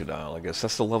crocodile, I guess.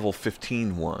 That's the level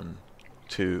 15 one,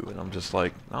 too. And I'm just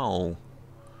like, no.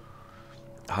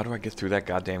 How do I get through that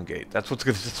goddamn gate? That's what's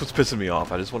pissing me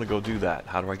off. I just want to go do that.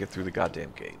 How do I get through the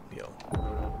goddamn gate? Yo.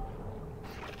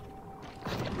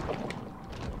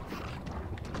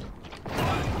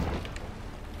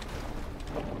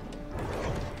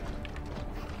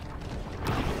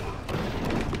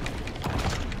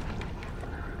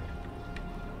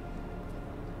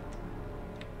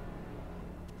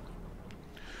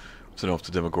 To know if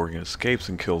the Demogorgon escapes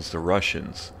and kills the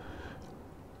Russians.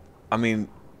 I mean,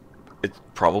 it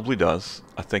probably does.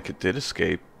 I think it did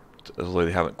escape, although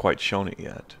they haven't quite shown it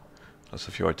yet. That's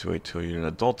if you are to wait till you're an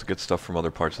adult to get stuff from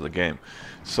other parts of the game.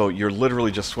 So you're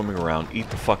literally just swimming around, eat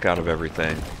the fuck out of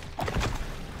everything,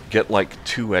 get like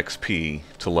 2 XP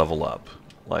to level up.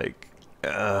 Like,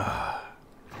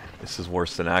 This is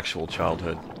worse than actual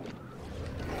childhood.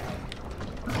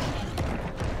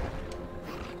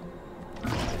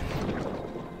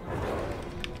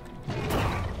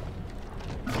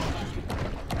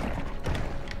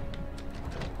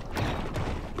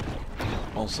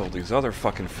 Also, these other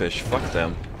fucking fish, fuck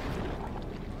them.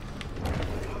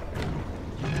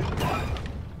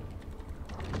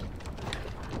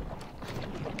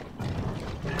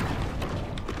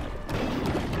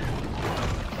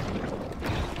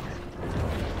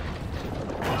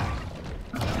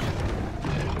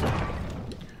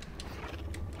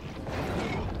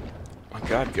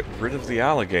 God, get rid of the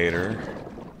alligator,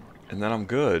 and then I'm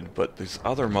good, but these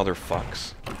other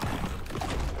motherfucks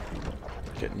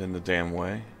getting in the damn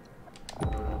way.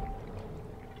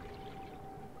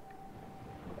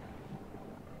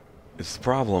 It's the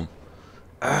problem.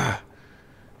 Ah!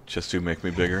 Chest do make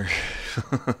me bigger.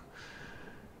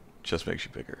 Chest makes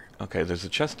you bigger. Okay, there's a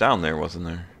chest down there, wasn't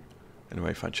there?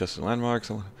 Anyway, find chest and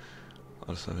landmarks. I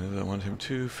wanted him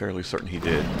to. Fairly certain he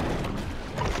did.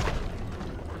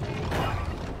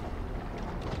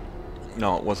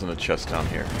 No, it wasn't a chest down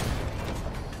here.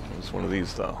 It was one of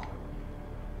these, though.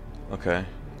 Okay.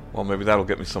 Well, maybe that'll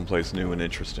get me someplace new and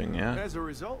interesting, yeah? As a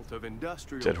result of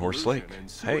industrial Dead Horse Lake.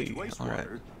 Hey, alright.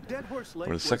 But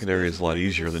the secondary is a lot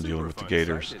easier than dealing with the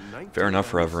gators. Fair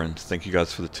enough, Reverend. Thank you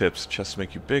guys for the tips. Chests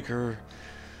make you bigger.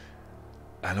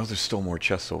 I know there's still more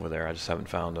chests over there. I just haven't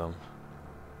found them.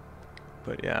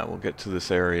 But yeah, we'll get to this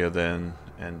area then,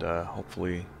 and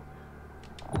hopefully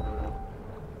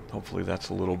that's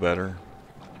a little better.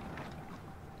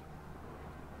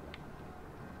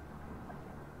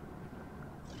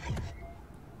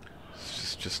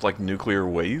 It's just like nuclear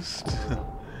waste.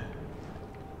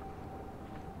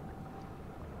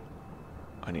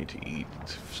 I need to eat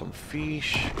some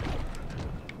fish.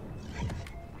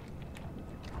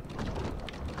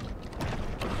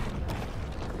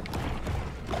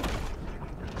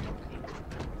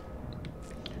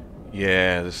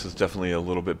 Yeah, this is definitely a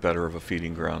little bit better of a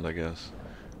feeding ground, I guess.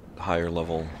 Higher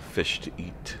level fish to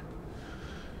eat.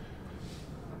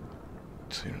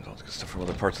 So, you know, all the stuff from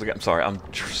other parts of the game. I'm sorry, I'm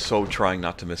so trying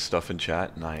not to miss stuff in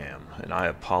chat, and I am. And I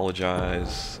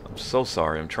apologize. I'm so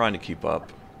sorry. I'm trying to keep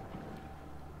up.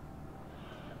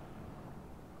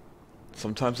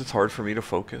 Sometimes it's hard for me to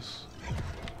focus.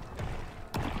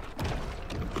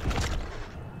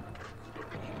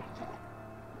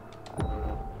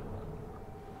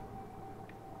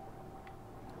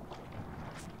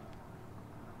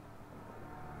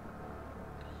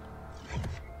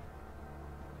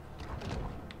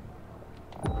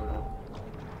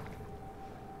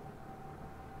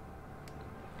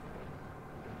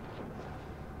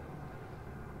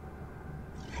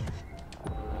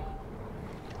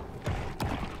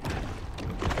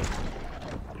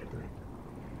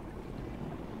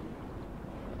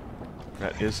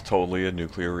 That is totally a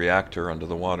nuclear reactor under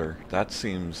the water. That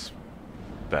seems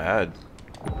bad.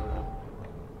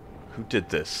 Who did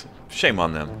this? Shame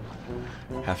on them.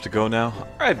 Have to go now?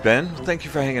 Alright, Ben. Thank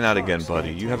you for hanging out again,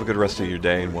 buddy. You have a good rest of your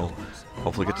day, and we'll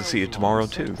hopefully get to see you tomorrow,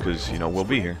 too, because, you know, we'll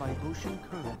be here.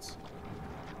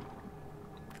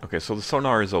 Okay, so the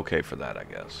sonar is okay for that, I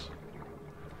guess.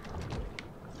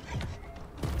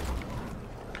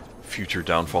 Future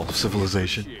downfall of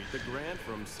civilization.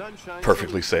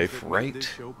 Perfectly safe,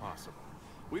 right?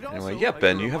 Anyway, yeah,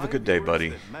 Ben, you have a good day,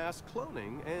 buddy. Mass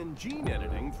cloning and gene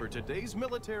editing for today's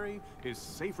military is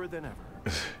safer than ever.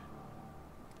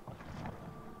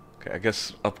 Okay, I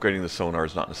guess upgrading the sonar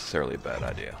is not necessarily a bad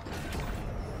idea.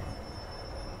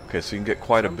 Okay, so you can get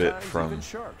quite a bit from... Even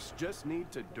sharks just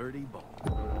need to dirty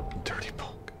bulk. Dirty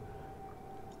bulk.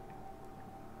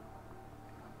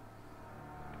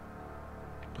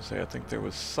 I think there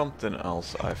was something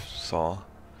else I saw.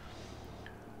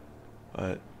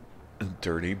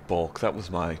 Dirty Bulk. That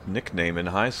was my nickname in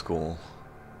high school.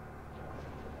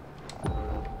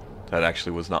 That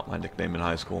actually was not my nickname in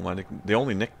high school.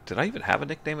 Did I even have a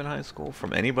nickname in high school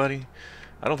from anybody?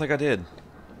 I don't think I did.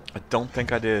 I don't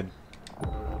think I did.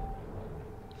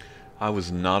 I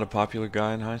was not a popular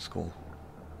guy in high school.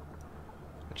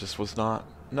 I just was not.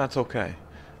 And that's okay.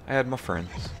 I had my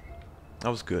friends. I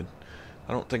was good.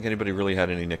 I don't think anybody really had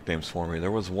any nicknames for me.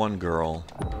 There was one girl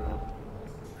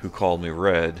who called me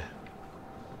Red.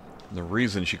 And the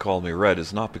reason she called me Red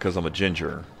is not because I'm a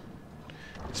ginger.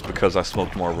 It's because I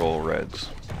smoked Marlboro Reds.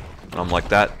 And I'm like,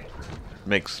 that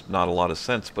makes not a lot of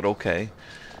sense, but okay.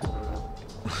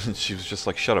 She was just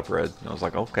like, shut up, Red. And I was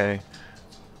like, okay.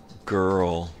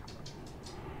 Girl.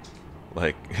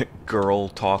 Like, girl,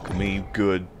 talk me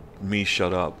good, me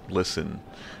shut up, listen.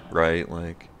 Right?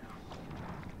 Like...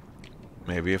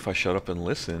 Maybe if I shut up and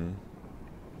listen,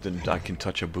 than I can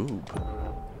touch a boob.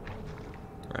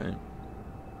 Right?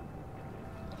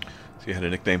 So you had a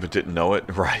nickname but didn't know it?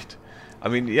 Right. I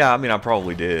mean, yeah, I mean, I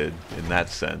probably did in that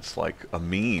sense. Like, a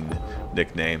mean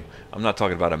nickname. I'm not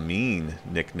talking about a mean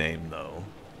nickname, though.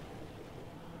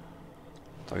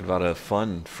 I'm talking about a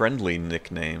fun, friendly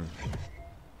nickname.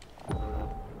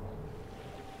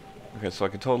 Okay, so I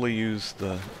can totally use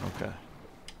the... Okay.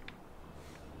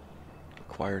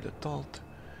 Acquired adult.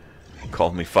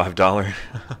 Called me $5.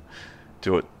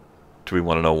 Do we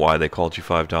want to know why they called you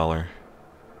 $5?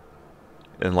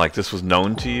 And like, this was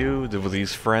known to you? Were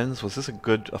these friends? Was this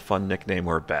a fun nickname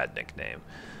or a bad nickname?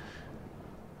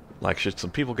 Like, should some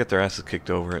people get their asses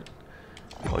kicked over it?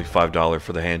 Call you $5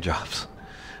 for the hand jobs.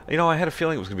 You know, I had a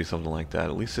feeling it was going to be something like that.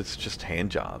 At least it's just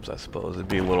hand jobs, I suppose. It'd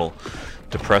be a little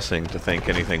depressing to think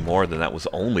anything more than that was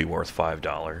only worth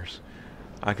 $5.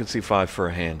 I could see 5 for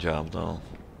a hand job, though.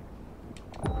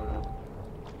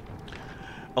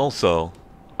 Also,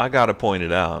 I gotta point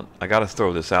it out. I gotta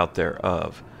throw this out there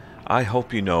of... I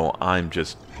hope you know I'm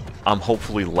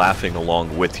hopefully laughing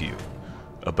along with you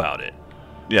about it.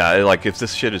 Yeah, like, if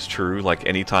this shit is true, like,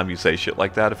 anytime you say shit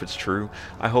like that, if it's true,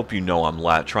 I hope you know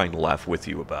I'm trying to laugh with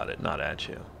you about it, not at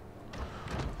you.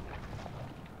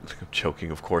 I'm choking,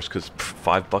 of course, because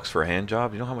 $5 for a hand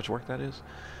job? You know how much work that is?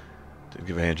 Did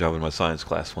give a hand job in my science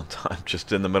class one time,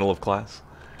 just in the middle of class.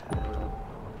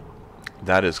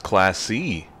 That is Class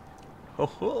C. Ho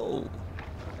ho!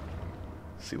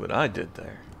 See what I did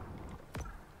there.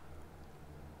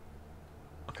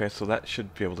 Okay, so that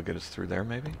should be able to get us through there,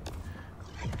 maybe?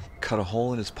 Cut a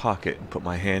hole in his pocket and put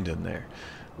my hand in there.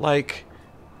 Like,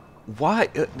 why?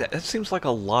 That seems like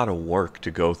a lot of work to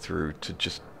go through to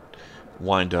just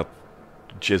wind up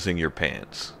jizzing your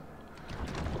pants.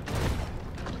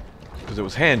 Because it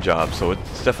was hand job, so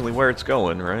it's definitely where it's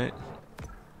going, right?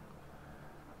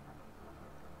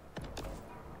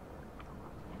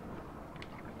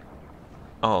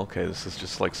 Oh, okay, this is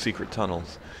just like secret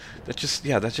tunnels. That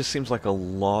just seems like a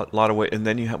lot of way. And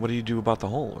then what do you do about the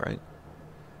hole, right?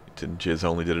 Didn't jizz,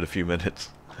 only did it a few minutes.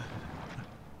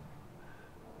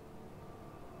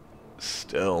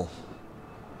 Still.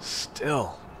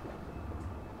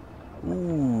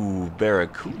 Ooh,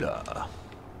 barracuda.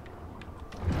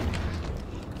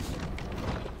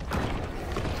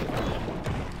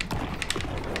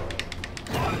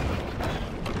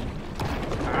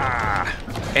 Ah,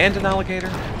 and an alligator.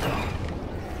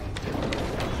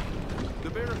 The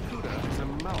barracuda has a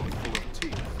mouthful of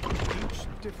teeth,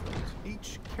 each different,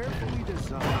 each carefully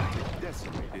designed to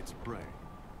decimate its prey.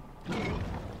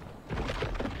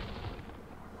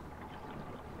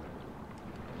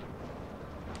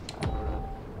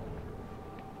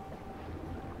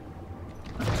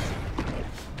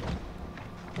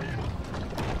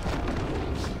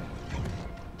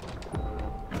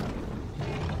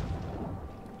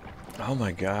 Oh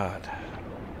my God.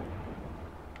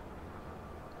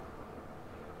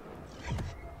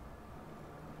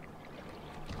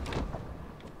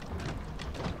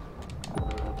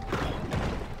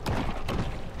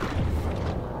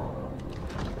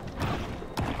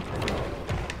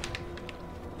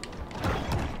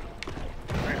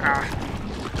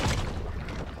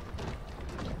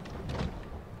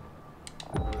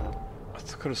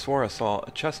 I could have swore I saw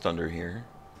a chest under here.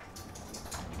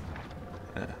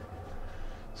 Yeah.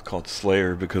 It's called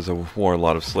Slayer because I wore a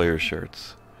lot of Slayer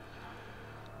shirts.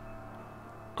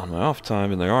 On my off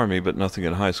time in the army, but nothing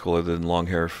in high school other than long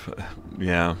hair.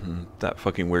 Yeah, that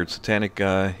fucking weird satanic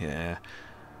guy. Yeah.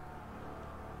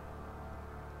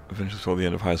 Eventually, till the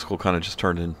end of high school, kind of just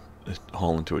turned it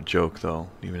all into a joke, though.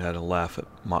 Even had to laugh at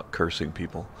mock cursing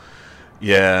people.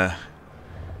 Yeah.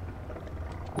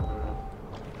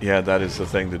 Yeah, that is the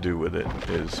thing to do with it,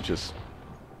 is just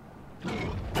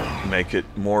make it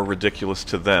more ridiculous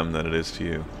to them than it is to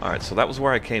you. Alright, so that was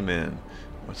where I came in.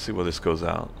 Let's see where this goes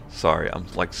out. Sorry, I'm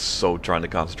like so trying to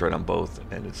concentrate on both,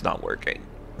 and it's not working.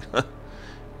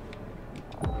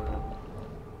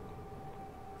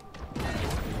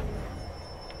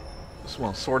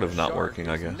 Well, sort of not working,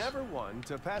 I guess. Never one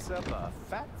to pass up a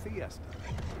fat fiesta.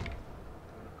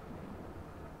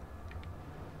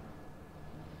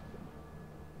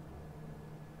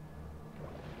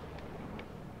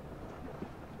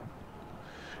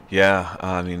 Yeah,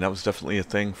 I mean, that was definitely a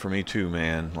thing for me too,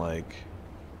 man. Like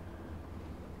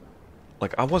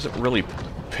I wasn't really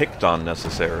picked on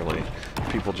necessarily.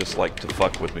 People just like to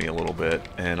fuck with me a little bit,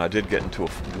 and I did get into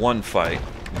one fight.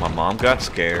 My mom got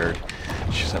scared.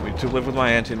 She sent me to live with my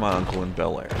auntie and my uncle in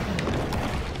Bel Air.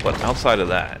 But outside of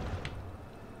that,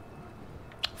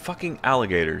 fucking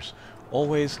alligators.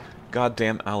 Always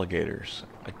goddamn alligators.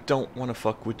 I don't want to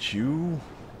fuck with you.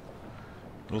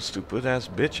 Little stupid ass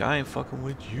bitch, I ain't fucking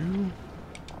with you.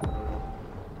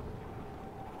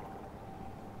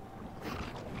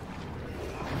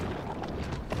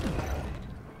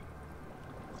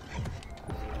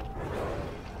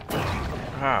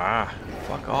 Ah,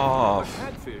 fuck off. A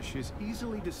catfish is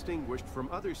easily distinguished from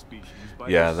other species by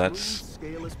Yeah, their that's... smooth,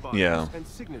 scaleless bodies yeah. and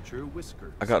signature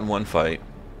whiskers. I got in one fight,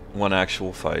 one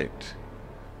actual fight,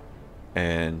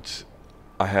 and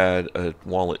I had a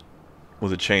wallet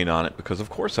with a chain on it, because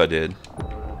of course I did.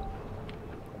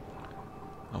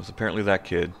 I was apparently that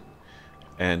kid.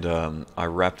 And I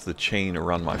wrapped the chain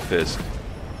around my fist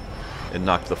and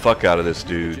knocked the fuck out of this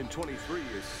dude. Region 23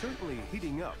 is certainly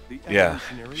heating up the Yeah,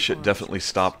 evolutionary shit arms definitely race.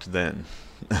 stopped then.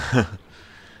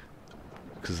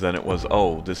 Because then it was,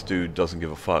 oh, this dude doesn't give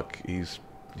a fuck.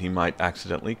 He might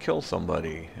accidentally kill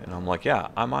somebody. And I'm like, yeah,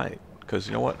 I might. Because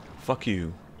you know what? Fuck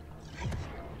you.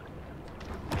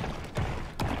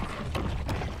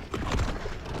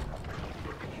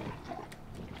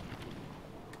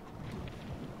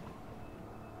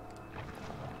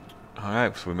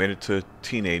 Alright, so we made it to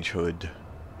teenagehood.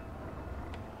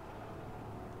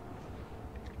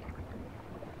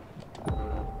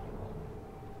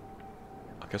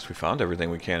 I guess we found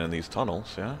everything we can in these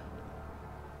tunnels, yeah?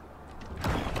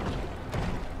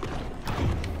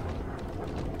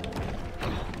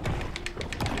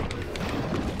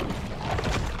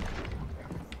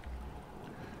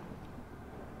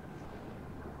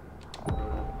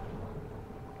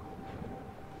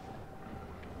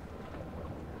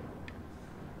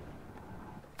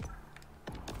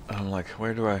 I'm like,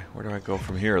 where do I go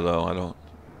from here though? I don't...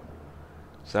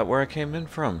 Is that where I came in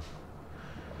from?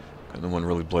 And the one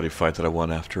really bloody fight that I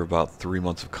won after about 3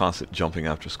 months of constant jumping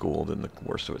after school, then the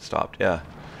worst of it stopped. Yeah.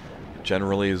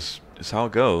 Generally is how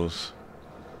it goes.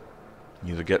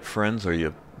 You either get friends or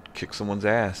you kick someone's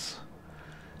ass.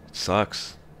 It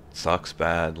sucks. It sucks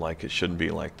bad. Like, it shouldn't be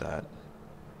like that.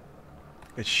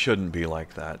 It shouldn't be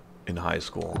like that in high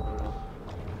school.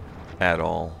 At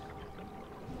all.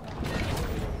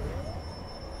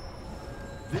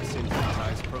 This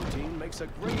infantized protein makes a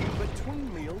great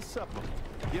between-meal supplement,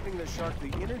 giving the shark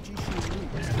the energy she needs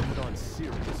to put on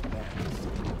serious battles.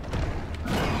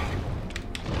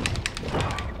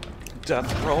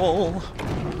 Death roll.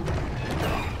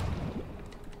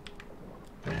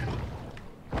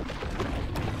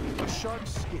 A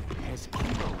shark's skin has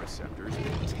chemoreceptors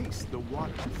that taste the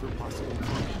water for possible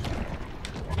harm.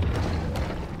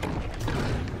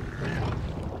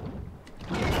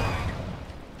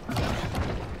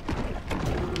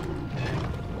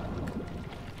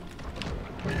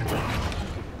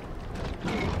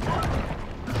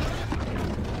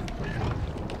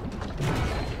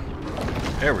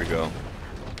 There we go.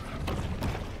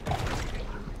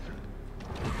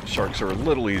 Sharks are a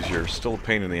little easier, still a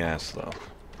pain in the ass though.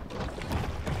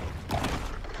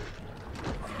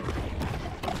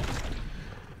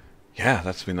 Yeah,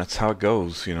 that's how it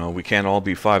goes, you know. We can't all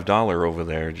be $5 over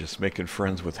there just making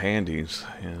friends with handies,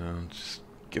 you know. Just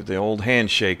give the old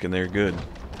handshake and they're good.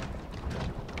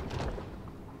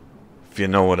 If you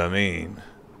know what I mean.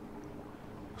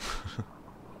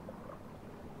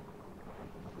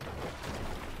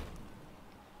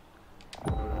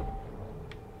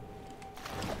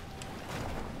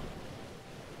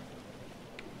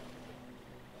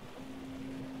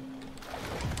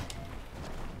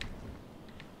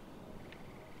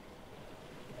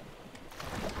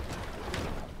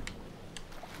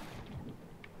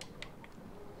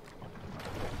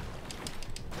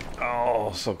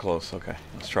 Oh, so close. Okay,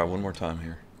 let's try one more time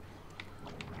here.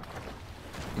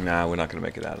 Nah, we're not gonna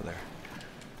make it out of there.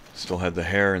 Still had the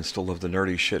hair and still loved the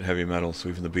nerdy shit heavy metal, so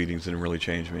even the beatings didn't really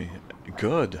change me.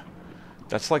 Good.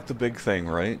 That's like the big thing,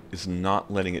 right? Is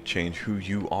not letting it change who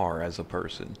you are as a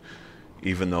person.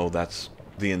 Even though that's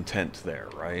the intent there,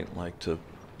 right? Like to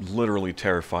literally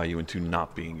terrify you into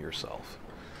not being yourself.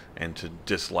 And to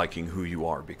disliking who you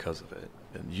are because of it.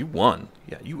 And you won.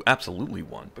 Yeah, you absolutely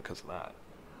won because of that.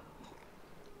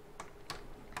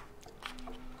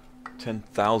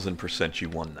 10,000% you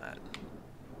won that.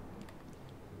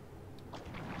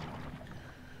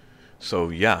 So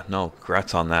yeah, no,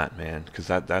 congrats on that, man, because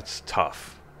that's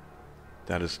tough.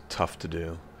 That is tough to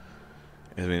do.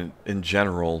 I mean, in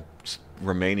general,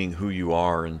 remaining who you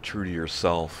are and true to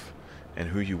yourself and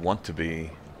who you want to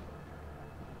be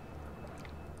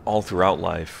all throughout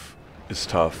life is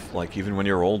tough. Like, even when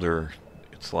you're older,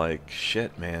 it's like,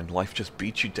 shit, man, life just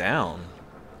beats you down.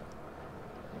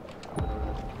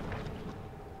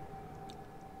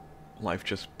 Life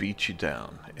just beats you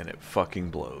down, and it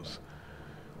fucking blows.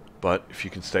 But if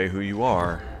you can stay who you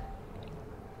are,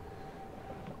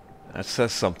 that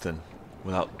says something.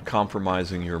 without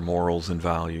compromising your morals and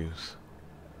values.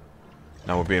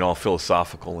 Now we're being all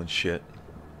philosophical and shit.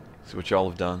 See what y'all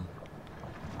have done?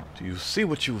 Do you see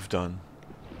what you have done?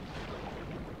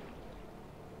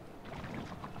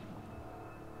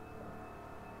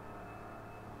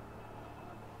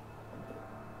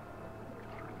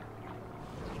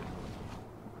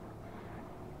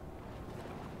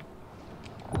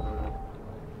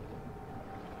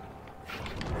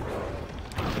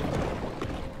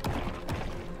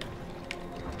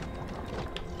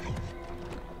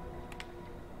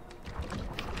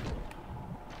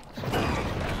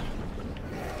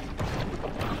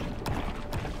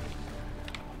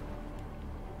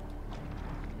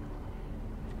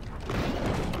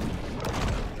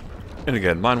 And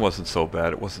again, mine wasn't so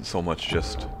bad. It wasn't so much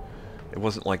just... It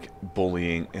wasn't like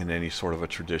bullying in any sort of a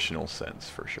traditional sense,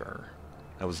 for sure.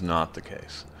 That was not the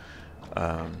case. You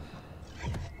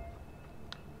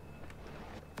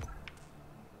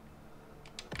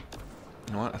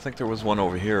know what? I think there was one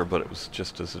over here, but it was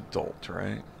just as adult,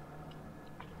 right?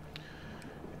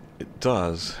 It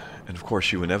does. And of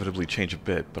course you inevitably change a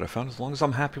bit, but I found as long as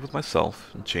I'm happy with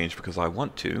myself, and change because I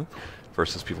want to,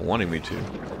 versus people wanting me to,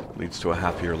 leads to a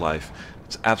happier life.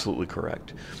 It's absolutely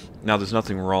correct. Now, there's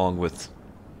nothing wrong with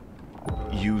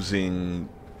using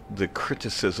the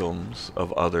criticisms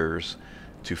of others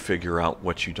to figure out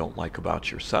what you don't like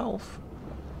about yourself,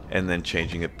 and then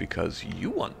changing it because you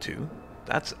want to.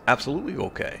 That's absolutely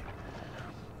okay.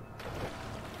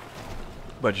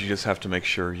 But you just have to make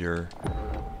sure you're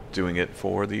doing it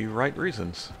for the right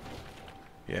reasons.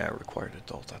 Yeah, required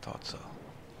adult, I thought so.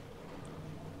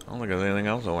 I don't think there's anything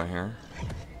else over here.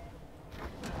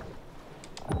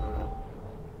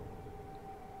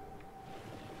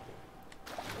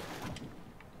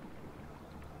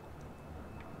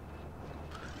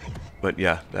 But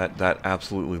yeah, that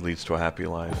absolutely leads to a happy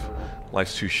life.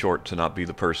 Life's too short to not be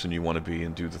the person you want to be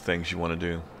and do the things you want to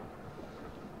do.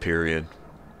 Period.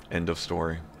 End of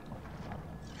story.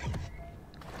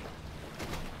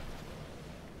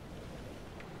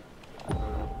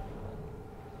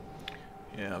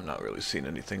 Yeah, I'm not really seeing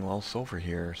anything else over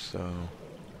here, so...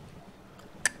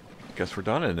 Guess we're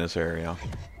done in this area.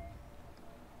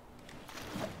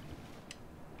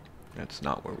 That's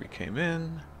not where we came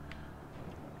in.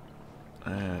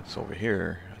 It's over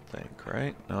here, I think,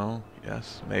 right? No?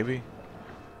 Yes? Maybe?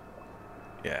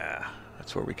 Yeah,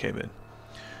 that's where we came in.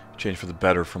 Change for the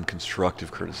better from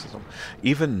constructive criticism.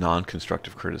 Even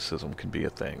non-constructive criticism can be a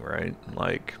thing, right?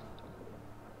 Like...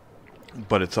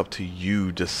 But it's up to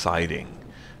you deciding.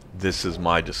 This is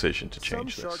my decision to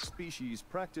change this. Some shark species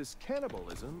practice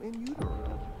cannibalism in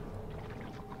utero.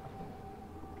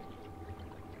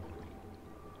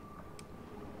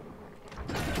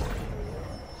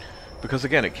 Because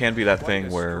again, it can be that thing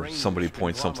where somebody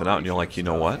points something out and you're like, you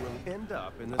know what?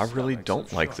 I really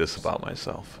don't like this about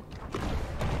myself.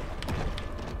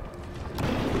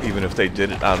 Even if they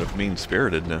did it out of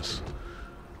mean-spiritedness.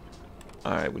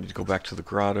 Alright, we need to go back to the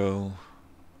grotto.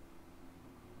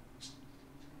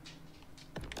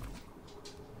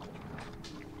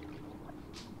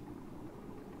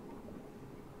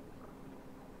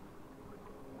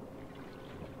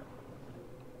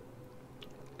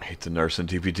 I hate the nurse in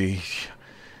DBD.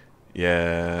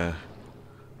 Yeah.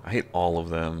 I hate all of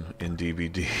them in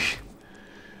DBD.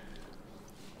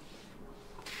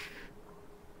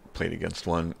 Played against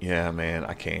one. Yeah, man,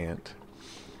 I can't.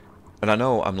 And I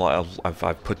know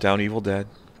I've put down Evil Dead.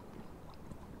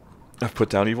 I've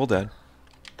put down Evil Dead.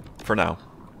 For now.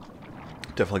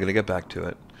 Definitely gonna get back to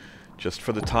it. Just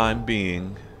for the time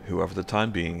being, whoever the time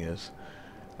being is,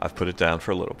 I've put it down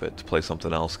for a little bit to play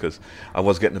something else because I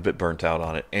was getting a bit burnt out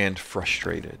on it and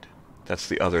frustrated. That's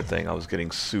the other thing. I was getting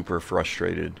super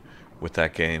frustrated with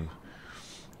that game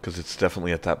because it's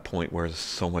definitely at that point where there's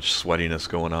so much sweatiness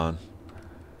going on.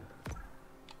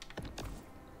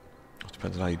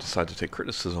 Depends on how you decide to take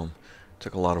criticism.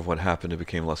 Took a lot of what happened and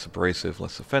became less abrasive,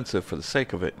 less offensive for the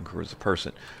sake of it, and grew as a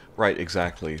person. Right,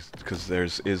 exactly. Because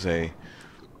is a...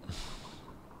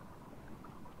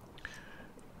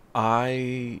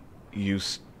 I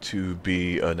used to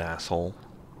be an asshole.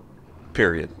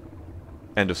 Period.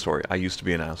 End of story. I used to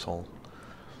be an asshole.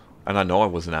 And I know I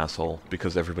was an asshole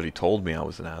because everybody told me I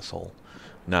was an asshole.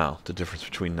 Now, the difference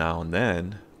between now and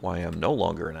then, why I'm no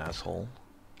longer an asshole,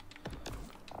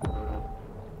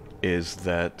 is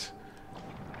that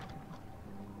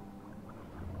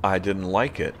I didn't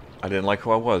like it. I didn't like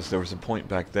who I was. There was a point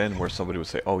back then where somebody would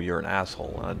say, oh, you're an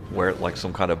asshole. And I'd wear it like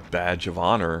some kind of badge of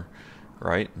honor,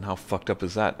 right? And how fucked up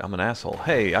is that? I'm an asshole.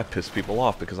 Hey, I piss people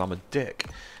off because I'm a dick.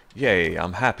 Yay,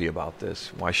 I'm happy about this.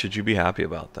 Why should you be happy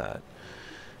about that?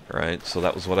 Right? So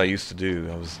that was what I used to do.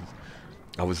 I was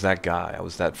I was that guy. I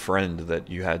was that friend that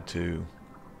you had to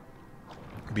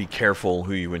be careful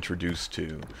who you introduce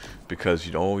to, because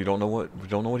you don't know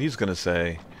what he's gonna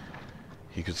say.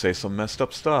 He could say some messed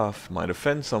up stuff, might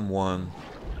offend someone,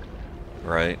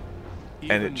 right?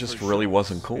 And it Even just for really shorts,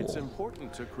 wasn't cool. It's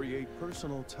important to create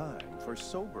personal time for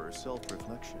sober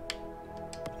self-reflection.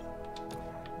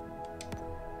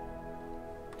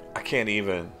 I can't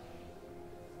even.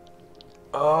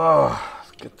 Oh,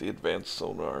 get the advanced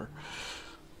sonar.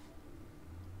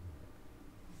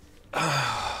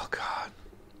 Oh, God.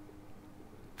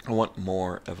 I want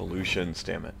more evolutions,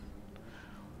 damn it.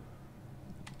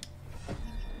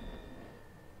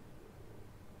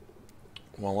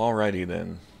 Well, alrighty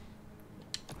then.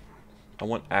 I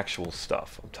want actual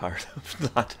stuff. I'm tired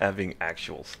of not having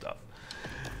actual stuff.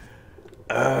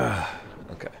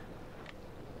 Okay.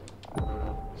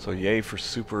 So yay for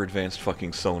super advanced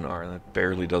fucking sonar. That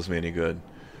barely does me any good.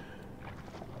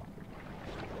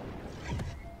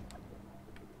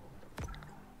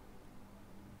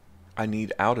 I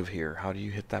need out of here. How do you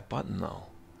hit that button though?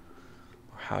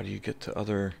 Or how do you get to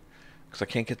other... Because I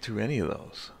can't get through any of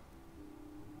those.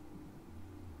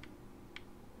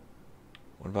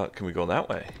 What about... Can we go that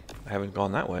way? I haven't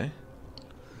gone that way.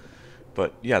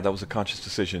 But yeah, that was a conscious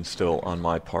decision still on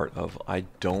my part of I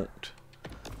don't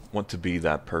want to be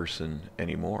that person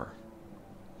anymore.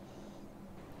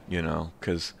 You know,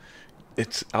 because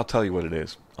it's... I'll tell you what it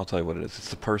is. I'll tell you what it is. It's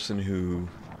the person who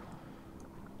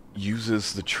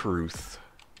uses the truth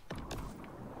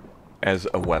as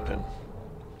a weapon.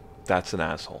 That's an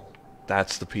asshole.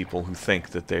 That's the people who think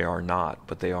that they are not,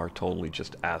 but they are totally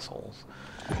just assholes.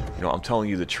 You know, I'm telling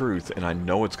you the truth, and I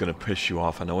know it's going to piss you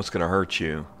off. I know it's going to hurt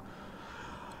you.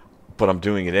 But I'm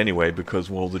doing it anyway because,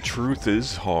 well, the truth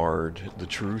is hard. The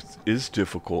truth is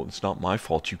difficult. It's not my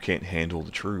fault you can't handle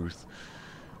the truth.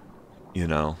 You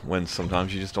know, when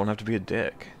sometimes you just don't have to be a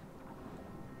dick.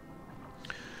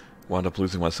 Wound up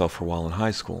losing myself for a while in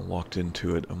high school. Walked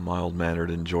into it a mild-mannered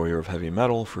enjoyer of heavy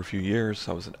metal for a few years.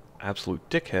 I was an absolute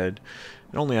dickhead,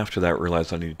 and only after that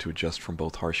realized I needed to adjust from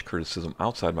both harsh criticism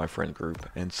outside my friend group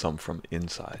and some from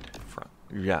inside.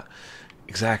 Yeah,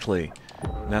 exactly.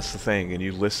 And that's the thing, and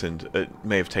you listened. It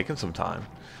may have taken some time,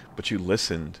 but you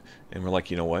listened and were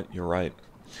like, you know what, you're right.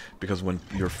 Because when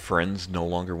your friends no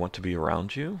longer want to be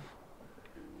around you,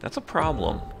 that's a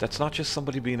problem. That's not just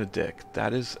somebody being a dick.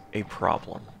 That is a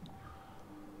problem.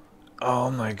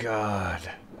 Oh my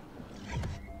god.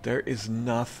 There is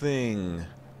nothing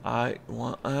I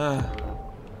want.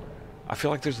 I feel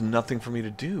like there's nothing for me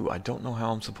to do. I don't know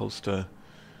how I'm supposed to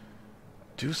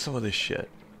do some of this shit.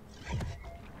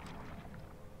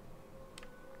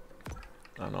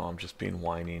 I know, I'm just being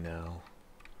whiny now.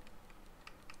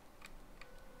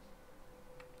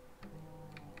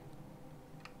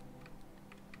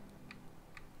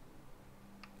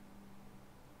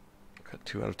 Got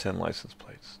 2 out of 10 license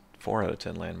plates. 4 out of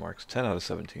 10 landmarks. 10 out of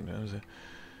 17. That was it.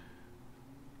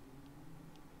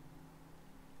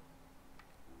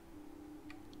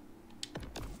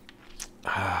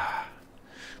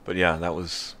 But yeah, that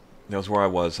was where I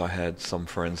was. I had some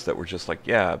friends that were just like,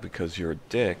 yeah, because you're a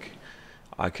dick,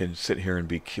 I can sit here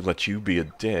and let you be a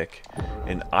dick,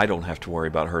 and I don't have to worry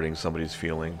about hurting somebody's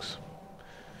feelings.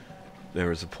 There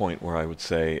was a point where I would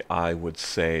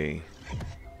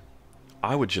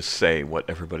just say what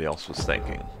everybody else was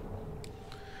thinking.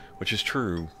 Which is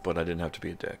true, but I didn't have to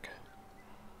be a dick.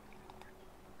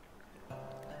 I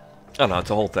don't know,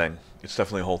 it's a whole thing. It's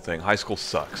definitely a whole thing. High school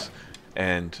sucks.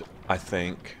 And I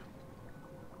think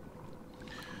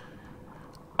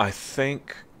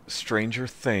Stranger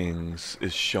Things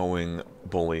is showing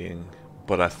bullying,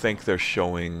 but I think they're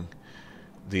showing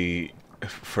the,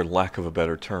 for lack of a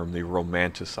better term, the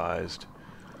romanticized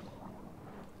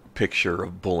picture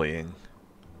of bullying,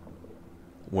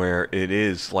 where it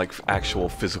is like actual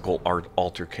physical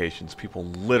altercations, people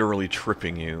literally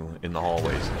tripping you in the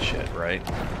hallways and shit, right?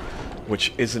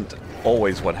 Which isn't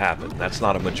always what happened. That's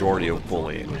not a majority of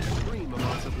bullying. Extreme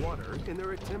amounts of water in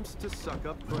their attempts to suck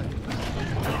up prey.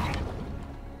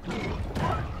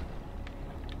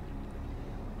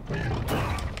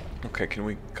 Okay, can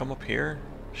we come up here?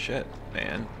 Shit,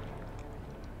 man.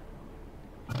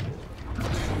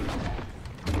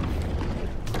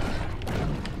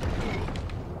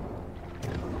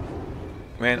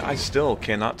 Man, I still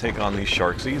cannot take on these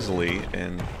sharks easily,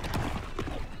 and...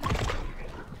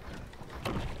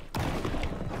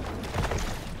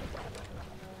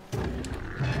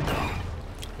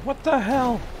 What the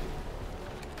hell?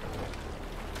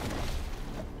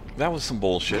 That was some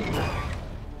bullshit.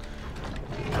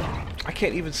 I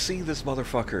can't even see this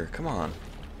motherfucker. Come on.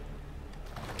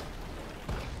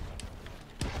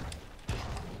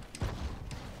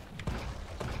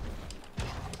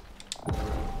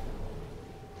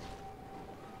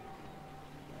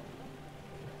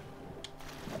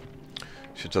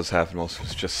 Shit does happen. Most of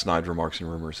it's just snide remarks and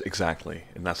rumors. Exactly.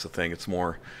 And that's the thing. It's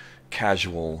more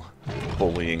casual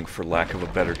bullying, for lack of a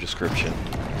better description.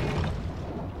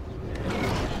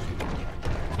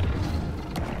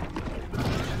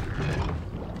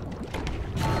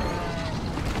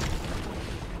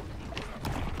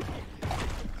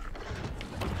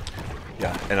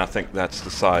 Yeah, and I think that's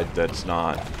the side that's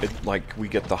not... like, we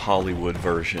get the Hollywood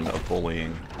version of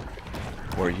bullying,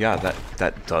 where, yeah,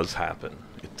 that does happen.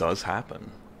 It does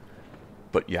happen.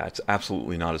 But, yeah, it's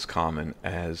absolutely not as common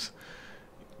as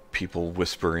people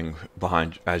whispering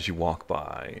behind as you walk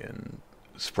by and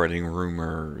spreading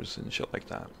rumors and shit like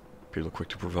that. People are quick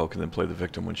to provoke and then play the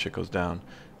victim when shit goes down.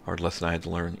 Hard lesson I had to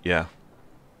learn. Yeah.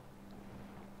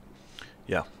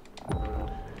 Yeah.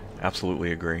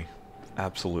 Absolutely agree.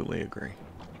 Absolutely agree.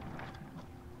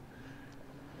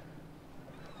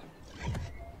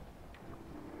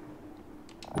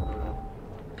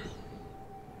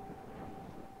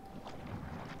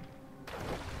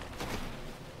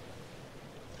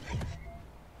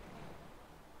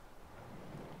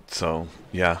 So,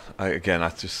 yeah, I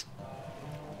just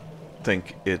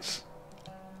think it's,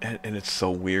 and it's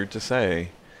so weird to say,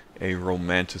 a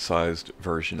romanticized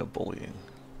version of bullying.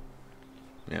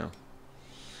 Yeah.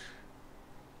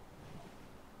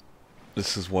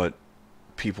 This is what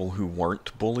people who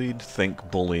weren't bullied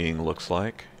think bullying looks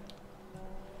like.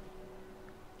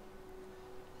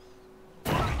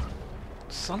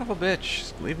 Son of a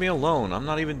bitch, leave me alone. I'm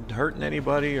not even hurting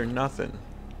anybody or nothing.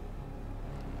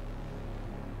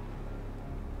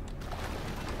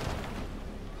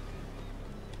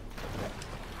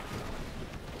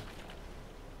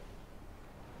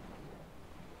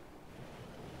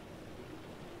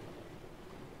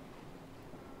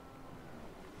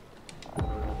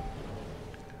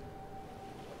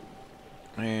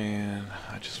 Man,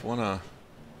 I just wanna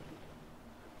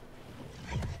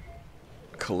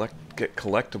get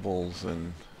collectibles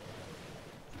and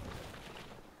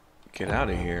get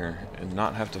out of here and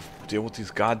not have to deal with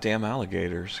these goddamn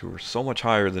alligators who are so much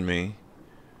higher than me.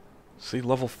 See,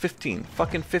 level 15,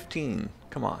 fucking 15.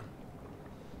 Come on.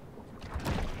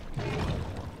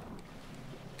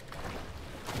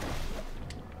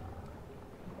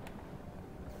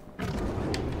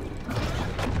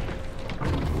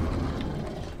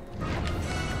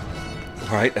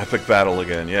 Right, epic battle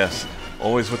again, yes.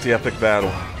 Always with the epic battle.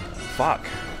 Fuck.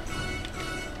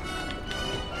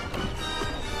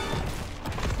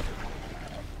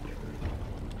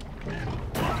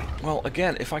 Well,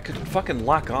 again, if I could fucking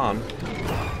lock on...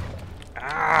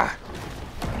 Ah!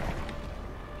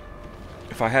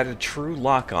 If I had a true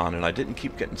lock on and I didn't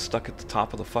keep getting stuck at the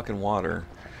top of the fucking water...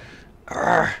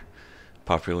 Arrgh!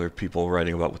 Popular people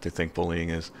writing about what they think bullying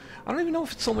is. I don't even know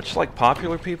if it's so much like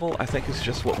popular people. I think it's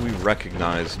just what we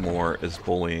recognize more as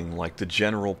bullying. Like the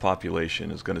general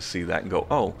population is going to see that and go,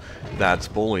 oh, that's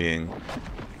bullying.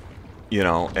 You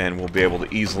know, and we'll be able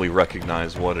to easily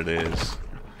recognize what it is.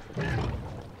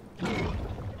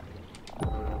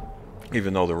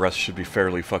 Even though the rest should be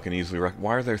fairly fucking easily recognized.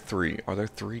 Why are there 3? Are there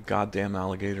 3 goddamn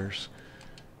alligators?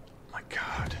 My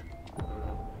God.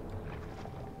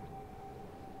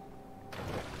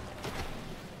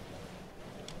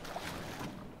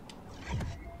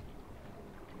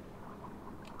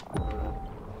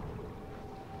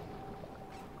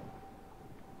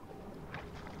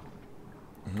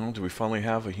 No, do we finally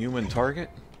have a human target?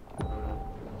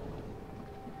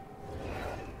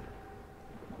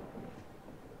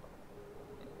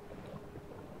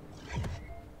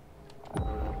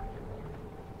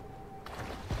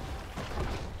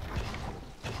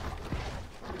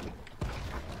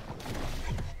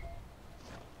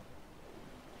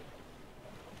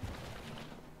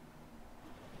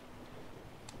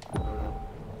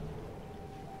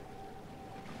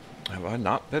 Have I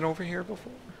not been over here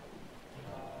before?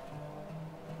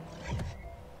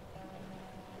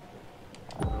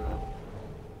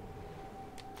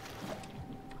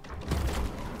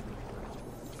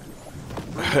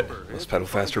 Must paddle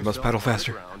faster, must paddle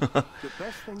faster. At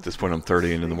this point I'm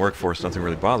 30 and in the workforce nothing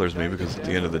really bothers me because at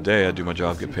the end of the day I do my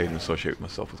job, get paid, and associate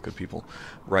myself with good people.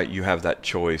 Right, you have that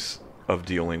choice of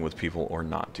dealing with people or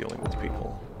not dealing with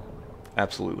people.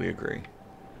 Absolutely agree.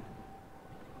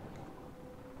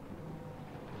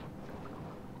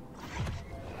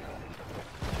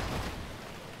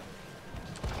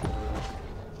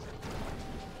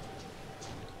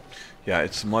 Yeah,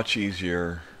 it's much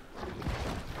easier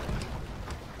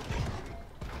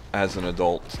as an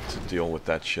adult to deal with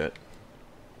that shit.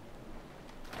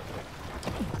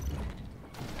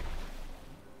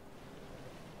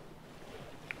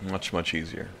 Much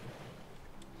easier.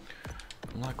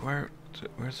 I'm like, where's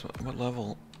what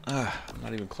level? I'm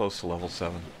not even close to level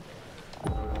 7.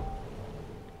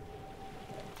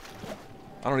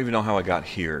 I don't even know how I got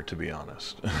here, to be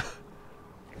honest.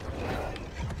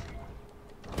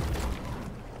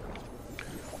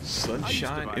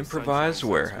 Sunshine Improvised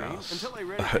Warehouse. Until I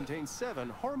read it contains 7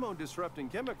 hormone-disrupting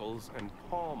chemicals and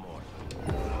palm oil.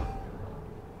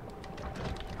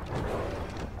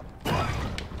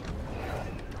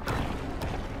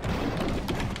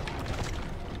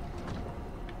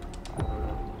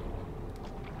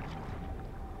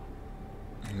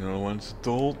 No one's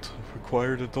adult.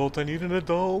 Required adult. I need an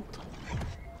adult.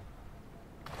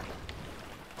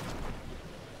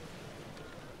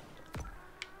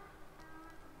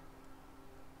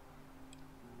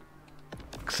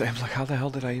 Sam's like, how the hell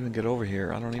did I even get over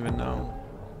here? I don't even know.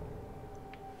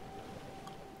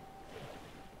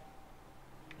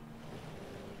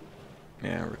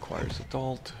 Yeah, it requires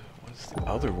adult. What's the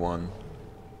other one?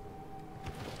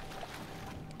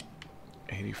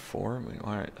 84?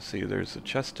 Alright, see, there's a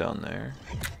chest down there.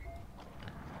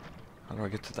 How do I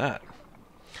get to that?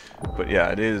 But yeah,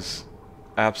 it is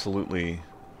absolutely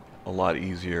a lot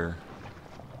easier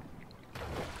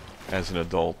as an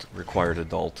adult, required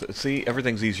adult. See,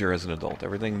 everything's easier as an adult.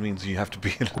 Everything means you have to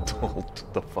be an adult.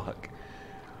 The fuck?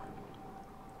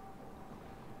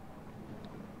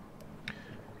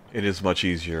 It is much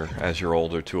easier as you're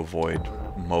older to avoid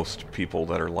most people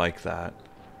that are like that.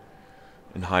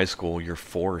 In high school, you're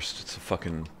forced. It's a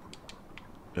fucking...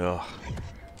 Ugh.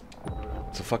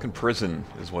 It's a fucking prison,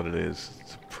 is what it is.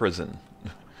 It's a prison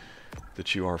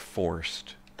that you are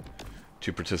forced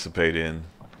to participate in.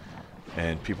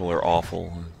 And people are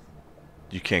awful.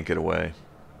 You can't get away.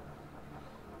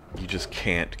 You just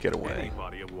can't get away. Any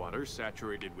body of water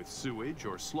saturated with sewage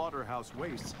or slaughterhouse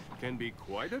wastes can be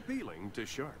quite appealing to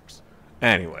sharks.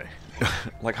 Anyway,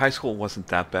 like high school wasn't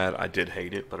that bad. I did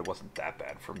hate it, but it wasn't that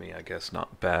bad for me, I guess.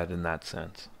 Not bad in that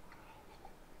sense.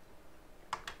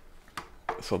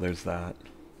 So there's that.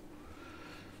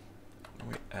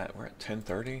 We're at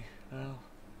 10:30 now?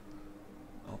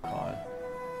 Oh god.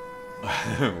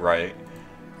 Right.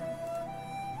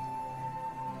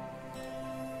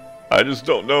 I just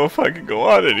don't know if I can go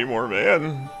on anymore,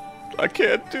 man. I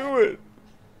can't do it.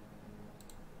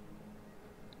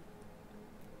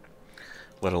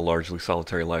 Led a largely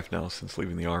solitary life now since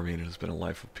leaving the army, and it has been a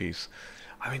life of peace.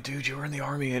 I mean, dude, you were in the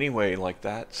army anyway. Like,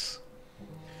 that's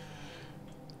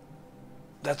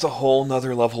a whole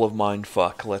nother level of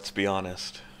mindfuck, let's be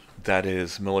honest. That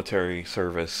is, military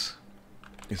service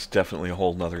is definitely a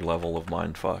whole nother level of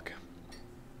mindfuck.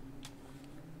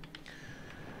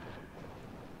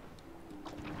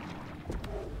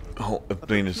 Oh,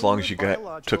 I mean, as long as you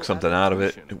took something out of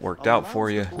it, it worked out for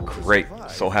you. Great.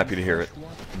 So happy to hear it.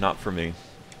 Not for me.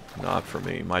 Not for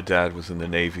me. My dad was in the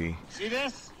Navy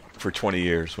for 20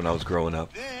 years when I was growing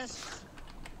up. This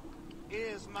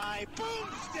is my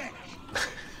boomstick.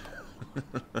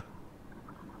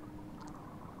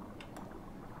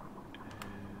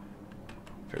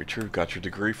 Very true. Got your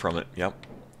degree from it. Yep.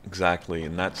 Exactly.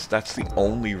 And that's the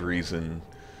only reason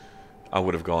I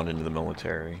would have gone into the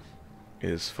military,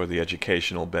 is for the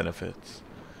educational benefits.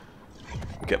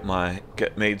 Get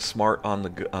made smart on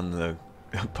the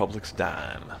public's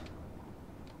dime.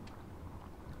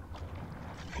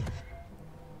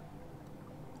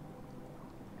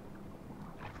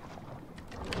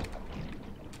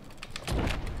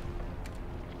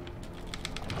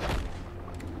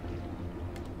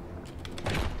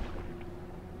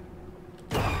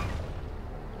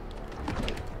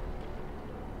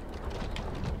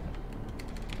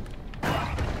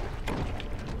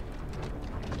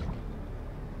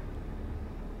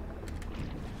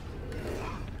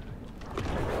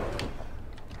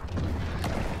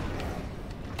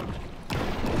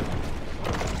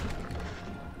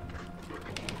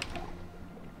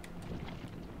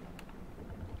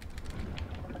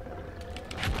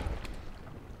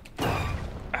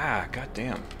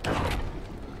 Goddamn.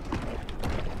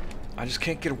 I just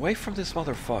can't get away from this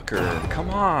motherfucker. Come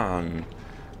on.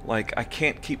 Like, I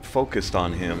can't keep focused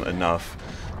on him enough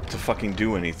to fucking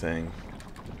do anything.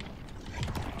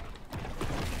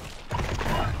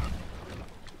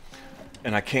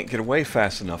 And I can't get away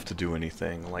fast enough to do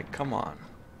anything. Like, come on.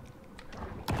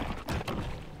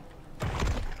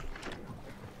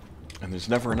 And there's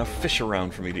never enough fish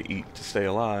around for me to eat to stay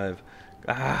alive.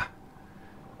 Ah!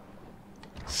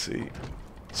 Let's see.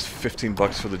 It's 15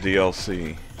 bucks for the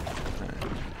DLC.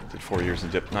 Did 4 years in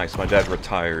dip. Nice. My dad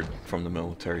retired from the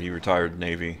military. He retired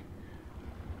Navy.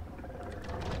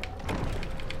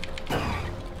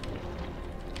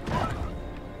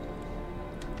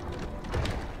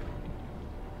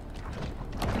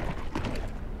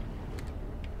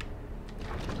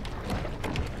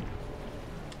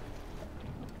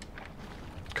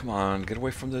 come on, get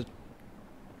away from the...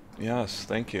 Yes,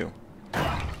 thank you.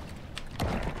 Alright,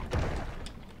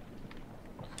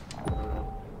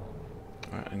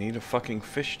 I need a fucking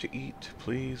fish to eat,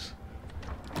 please.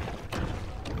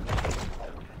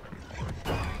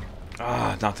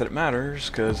 Ah, not that it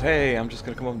matters, because, hey, I'm just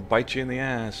going to come up and bite you in the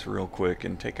ass real quick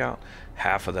and take out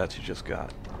half of that you just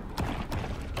got.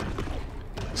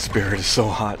 Spirit is so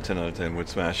hot, 10 out of 10 would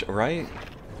smash, right?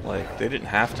 Like, they didn't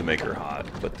have to make her hot,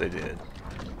 but they did.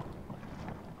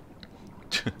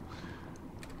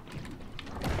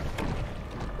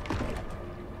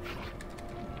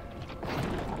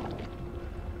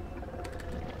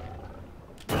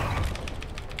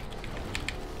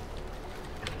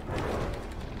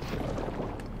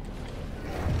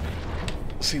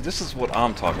 See, this is what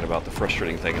I'm talking about, the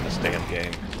frustrating thing in this damn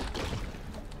game.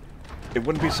 It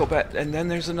wouldn't be so bad. And then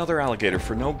there's another alligator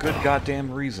for no good goddamn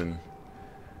reason.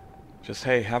 Just,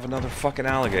 hey, have another fucking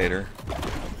alligator.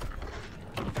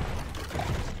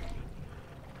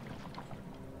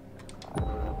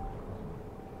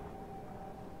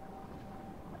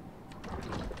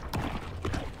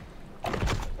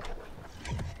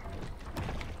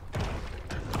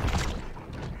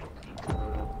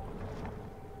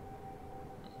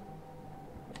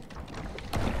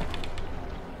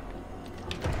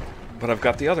 But I've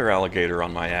got the other alligator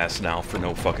on my ass now for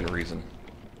no fucking reason.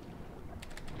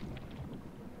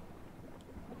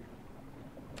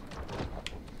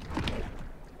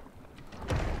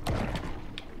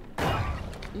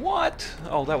 What?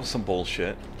 Oh, that was some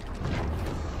bullshit.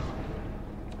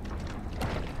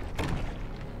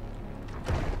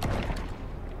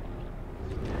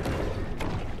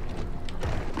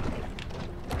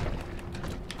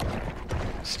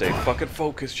 Stay fucking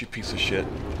focused, you piece of shit.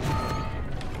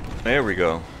 There we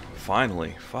go.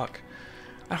 Finally. Fuck.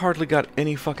 I hardly got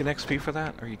any fucking XP for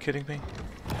that. Are you kidding me?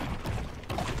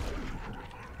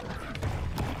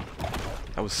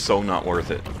 That was so not worth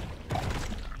it.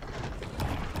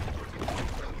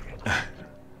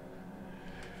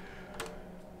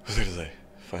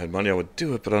 If I had money, I would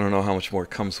do it, but I don't know how much more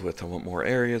it comes with. I want more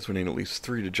areas. We need at least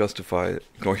 3 to justify it.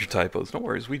 Ignore your typos. No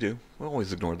worries, we do. We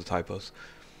always ignore the typos.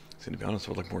 See, to be honest,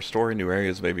 I would like more story, new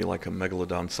areas, maybe like a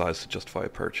megalodon size to justify a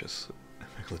purchase.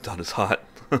 Megalodon is hot.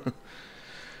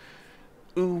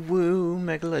 Ooh woo,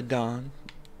 megalodon.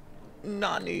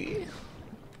 Nani?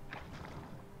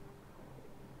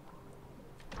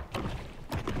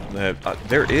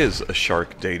 There is a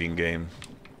shark dating game.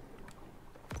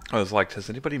 I was like, has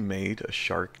anybody made a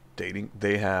shark dating?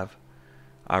 They have.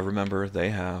 I remember they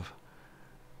have.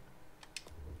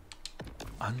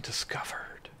 Undiscovered.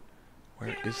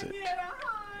 Where is it?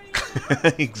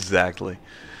 Exactly.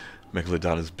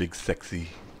 Megalodon is big sexy.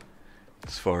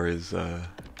 As far as how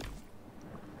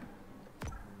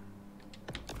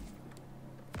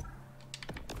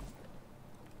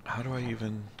do I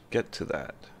even get to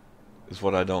that? Is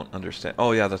what I don't understand.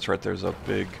 Oh yeah, that's right, there's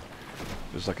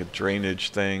like a drainage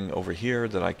thing over here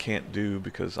that I can't do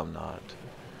because I'm not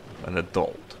an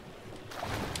adult.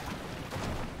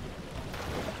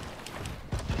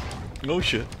 No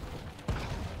shit.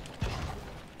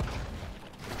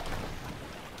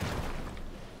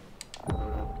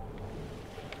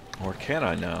 Or can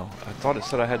I now? I thought it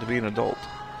said I had to be an adult.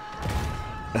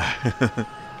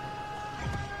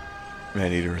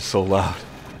 Maneater is so loud.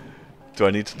 Do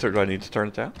I need to turn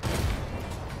it down?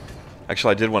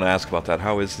 Actually, I did want to ask about that.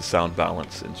 How is the sound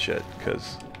balance and shit?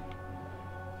 Because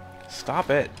stop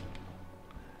it.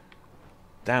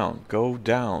 Down. Go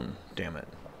down. Damn it.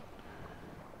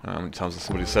 How many times has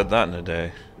somebody said that in a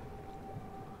day?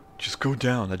 Just go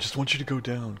down. I just want you to go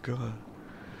down. God.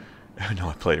 I know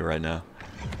I played it right now.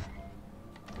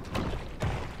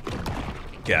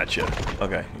 Gotcha.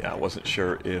 Okay, yeah, I wasn't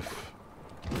sure if...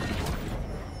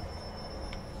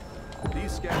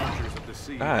 These scavengers of the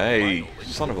sea hey,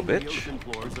 son of a bitch. the ocean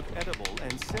floors of edible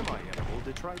and semi-edible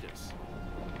detritus.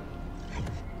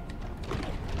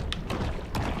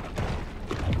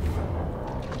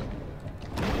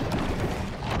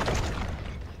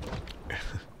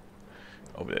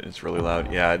 Oh, but it's really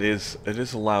loud. Yeah, it is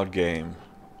a loud game.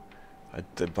 I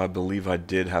believe I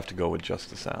did have to go with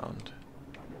just the sound.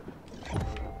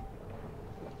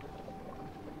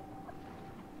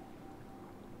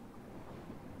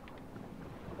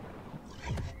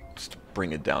 Just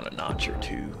bring it down a notch or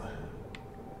two.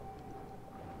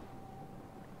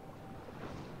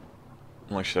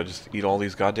 Like, should I just eat all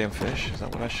these goddamn fish? Is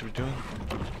that what I should be doing?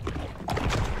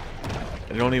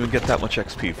 I don't even get that much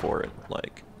XP for it.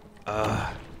 Like,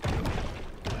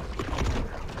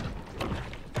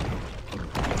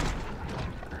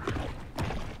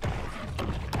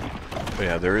 But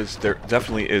yeah, there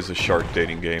definitely is a shark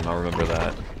dating game. I remember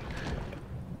that.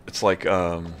 It's like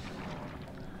the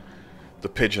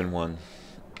pigeon one.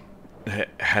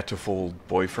 Hateful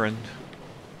boyfriend.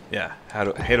 Yeah,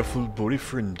 hateful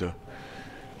boyfriend.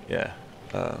 Yeah.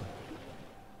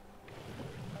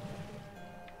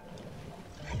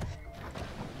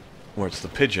 Where it's the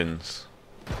pigeons.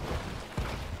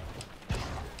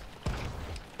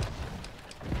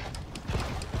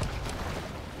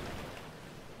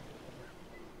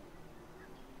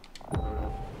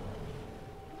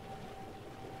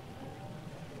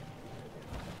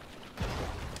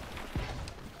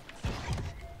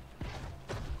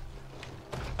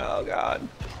 Oh God.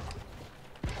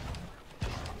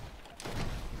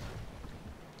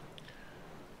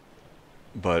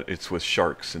 But it's with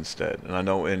sharks instead. And I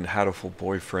know in Hateful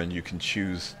Boyfriend you can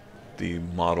choose the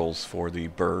models for the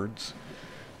birds,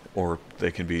 or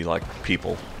they can be like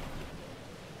people.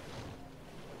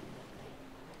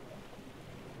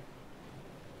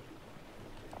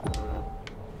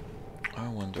 I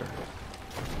wonder.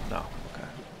 No, okay.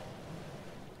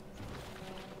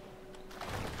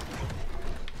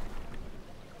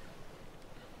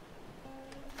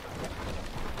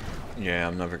 Yeah,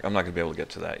 I'm not gonna be able to get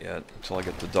to that yet until I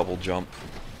get the double jump.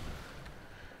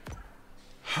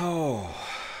 Oh,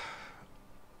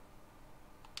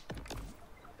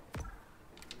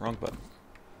 wrong button.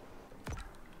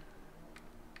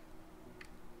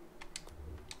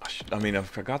 I mean,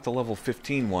 if I got the level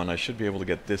 15 one, I should be able to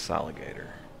get this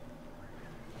alligator.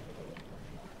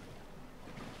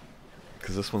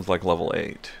 Because this one's like level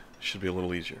 8. Should be a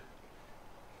little easier.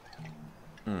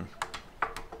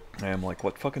 I'm like,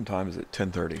 what fucking time is it?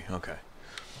 10:30. Okay.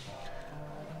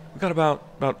 We've got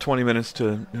about 20 minutes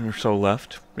or so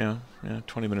left. Yeah,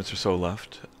 20 minutes or so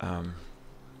left.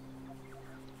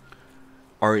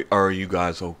 Are you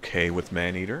guys okay with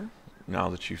Maneater now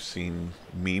that you've seen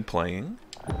me playing?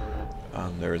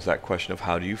 There is that question of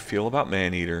how do you feel about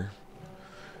Maneater?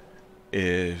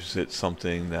 Is it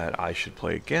something that I should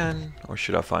play again, or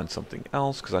should I find something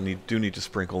else? Because I do need to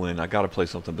sprinkle in. I got to play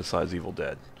something besides Evil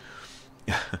Dead.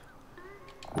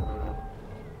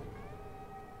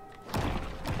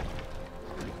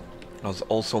 I was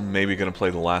also maybe going to play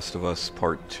The Last of Us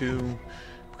Part 2,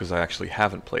 because I actually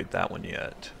haven't played that one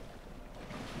yet.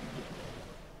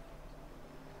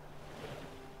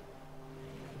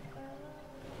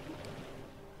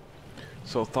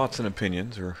 So thoughts and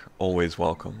opinions are always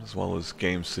welcome, as well as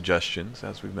game suggestions,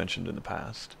 as we've mentioned in the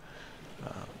past.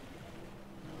 How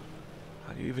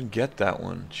do you even get that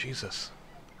one? Jesus.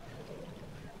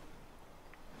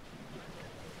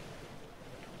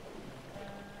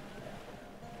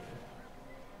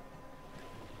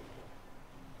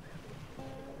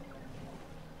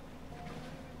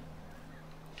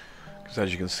 Because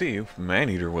as you can see,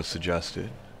 Maneater was suggested.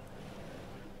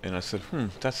 And I said,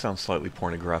 that sounds slightly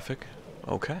pornographic.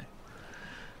 Okay.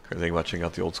 I think about checking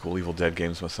out the old school Evil Dead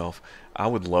games myself. I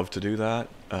would love to do that.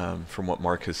 From what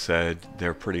Mark has said,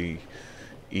 they're pretty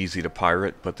easy to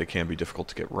pirate, but they can be difficult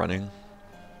to get running.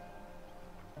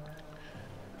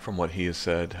 From what he has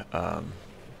said.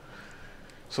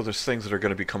 So there's things that are going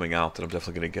to be coming out that I'm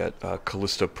definitely going to get.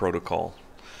 Callisto Protocol.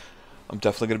 I'm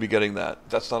definitely going to be getting that.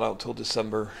 That's not out till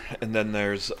December. And then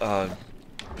there's,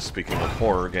 speaking of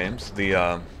horror games,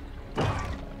 the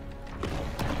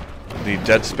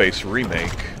Dead Space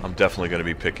remake. I'm definitely going to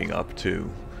be picking up too.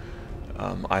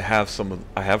 I have some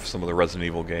of the Resident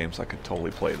Evil games. I could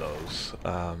totally play those.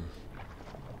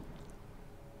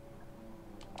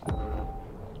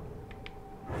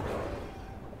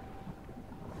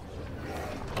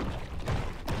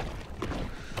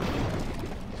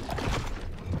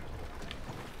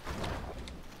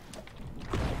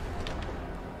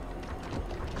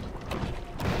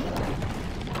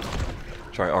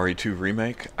 Try RE2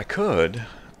 remake? I could.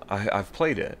 I've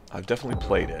played it. I've definitely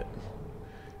played it.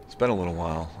 It's been a little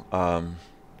while.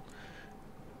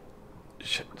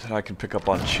 Shit that I can pick up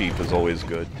on cheap is always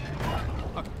good.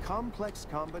 A complex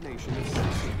combination of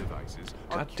sensing devices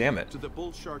God damn it. to the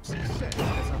bull shark's success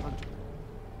as a hunter.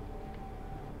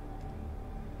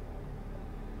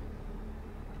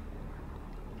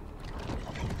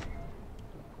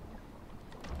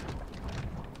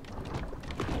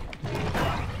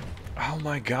 Oh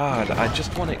my god, I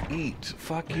just want to eat.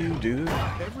 Fuck you, dude.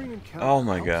 Every encounter Oh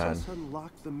my helps god. us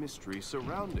unlock the mystery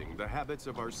surrounding the habits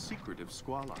of our secretive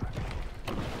squalor.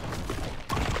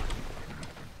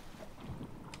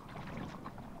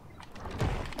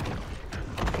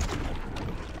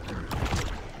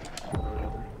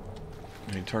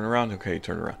 You turn around? Okay,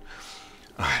 turn around.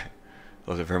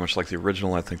 Those are very much like the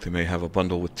original. I think they may have a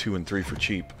bundle with 2 and 3 for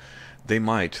cheap. They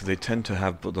might. They tend to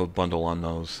have the bundle on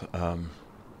those.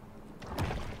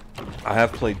 I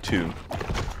have played 2.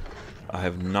 I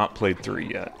have not played 3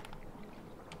 yet.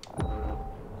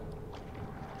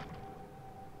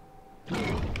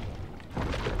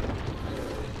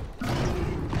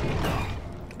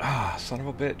 Ah, son of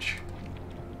a bitch.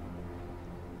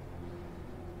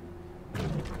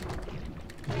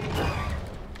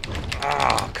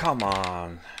 Ah, come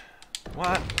on.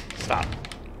 What? Stop.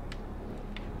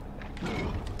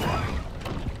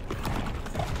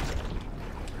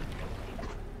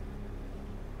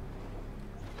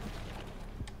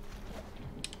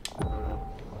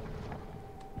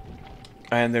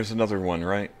 And there's another one,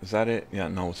 right? Is that it? Yeah,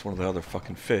 no, it's one of the other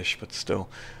fucking fish, but still.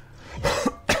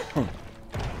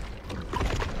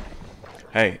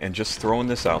 Hey, and just throwing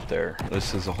this out there,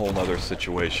 this is a whole other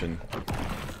situation.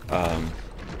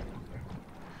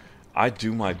 I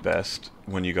do my best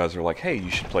when you guys are like, hey, you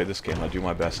should play this game. I do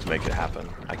my best to make it happen.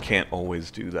 I can't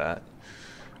always do that,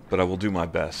 but I will do my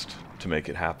best to make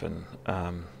it happen.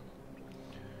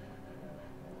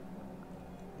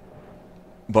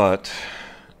 But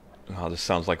oh, this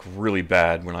sounds like really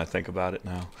bad when I think about it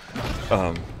now.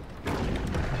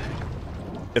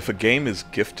 If a game is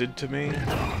gifted to me,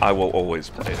 I will always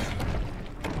play it.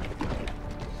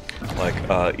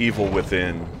 Like Evil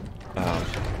Within,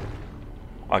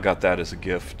 I got that as a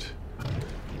gift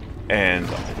and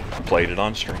played it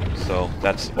on stream, so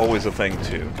that's always a thing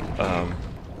too.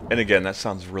 And again, that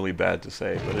sounds really bad to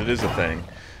say, but it is a thing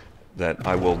that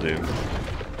I will do.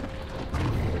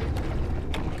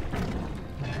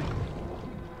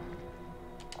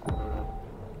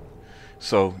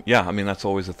 So, yeah, I mean, that's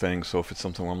always a thing. So if it's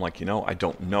something where I'm like, you know, I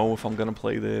don't know if I'm going to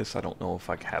play this. I don't know if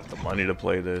I have the money to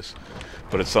play this.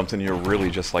 But it's something you're really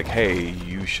just like, hey,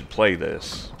 you should play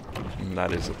this. And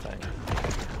that is a thing.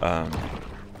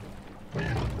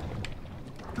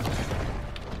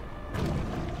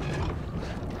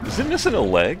 Is it missing a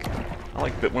leg? I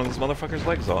like bit one of this motherfucker's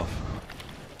legs off.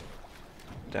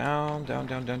 Down, down,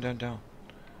 down, down, down, down.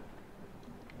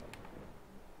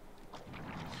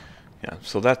 Yeah,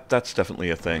 so that's definitely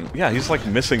a thing. Yeah, he's like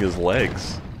missing his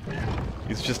legs.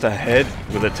 He's just a head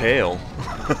with a tail.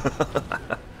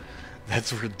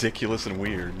 That's ridiculous and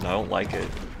weird, and I don't like it.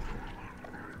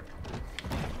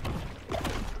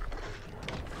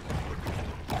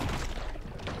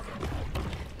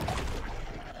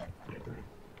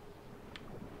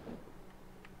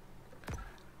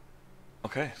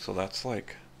 Okay, so that's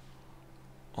like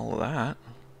all of that.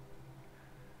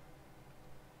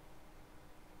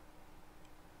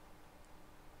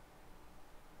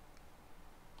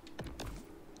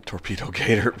 Torpedo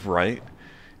gator, right?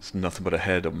 It's nothing but a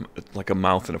head, like a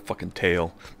mouth and a fucking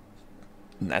tail.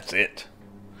 And that's it.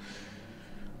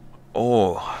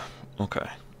 Oh, okay.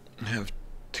 I have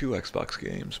 2 Xbox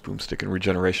games, Boomstick and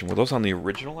Regeneration. Were those on the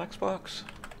original Xbox?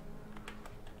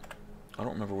 I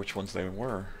don't remember which ones they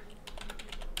were.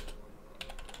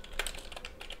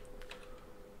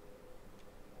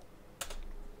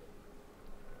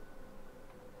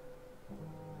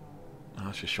 Oh,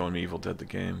 it's just showing me Evil Dead the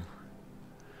game.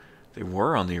 They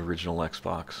were on the original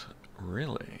Xbox.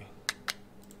 Really?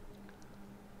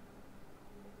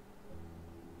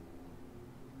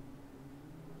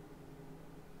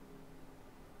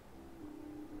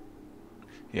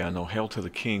 Yeah, no, Hail to the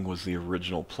King was the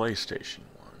original PlayStation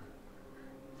one.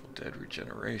 Evil Dead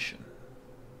Regeneration.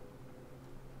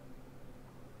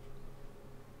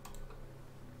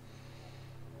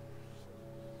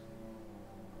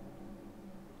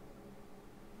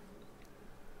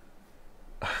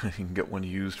 You can get one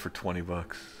used for 20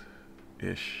 bucks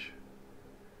ish.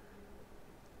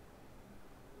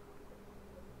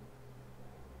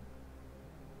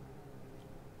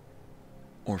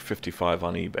 Or 55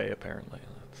 on eBay, apparently.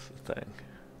 That's the thing.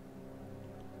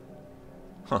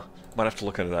 Huh. Might have to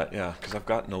look into that, yeah, because I've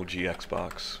got an OG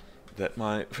Xbox that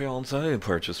my fiancée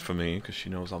purchased for me because she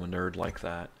knows I'm a nerd like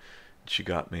that. She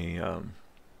got me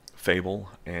Fable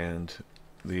and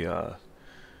the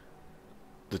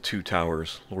Two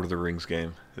Towers Lord of the Rings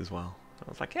game as well. I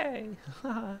was like, hey,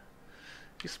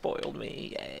 you spoiled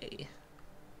me, yay.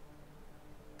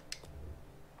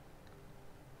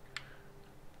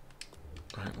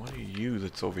 Alright, what are you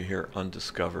that's over here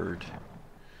undiscovered?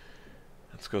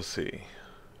 Let's go see.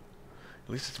 At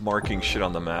least it's marking shit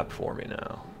on the map for me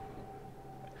now.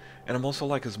 And I'm also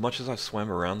like, as much as I've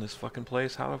swam around this fucking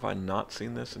place, how have I not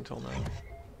seen this until now?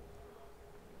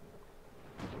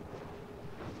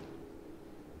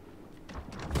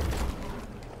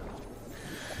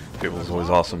 It was always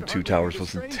awesome. Two Towers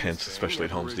was intense, especially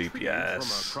at Home's Deep.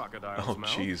 Yes. Oh,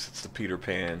 jeez, it's the Peter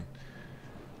Pan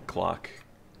clock.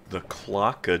 The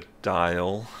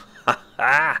Clockadile.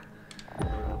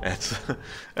 That's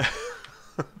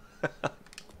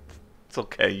It's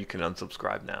okay, you can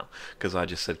unsubscribe now, because I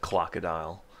just said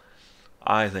crocodile.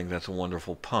 I think that's a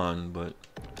wonderful pun, but...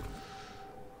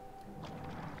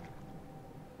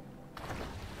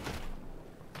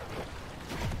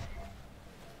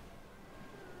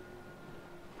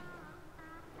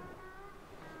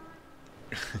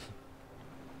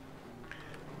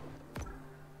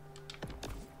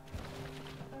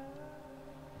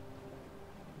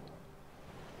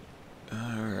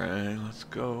 Alright, let's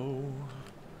go.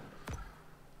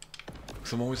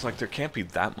 So I'm always like, there can't be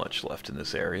that much left in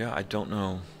this area. I don't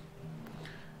know.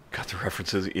 Got the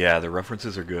references. Yeah, the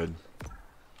references are good.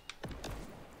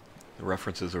 The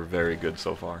references are very good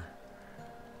so far.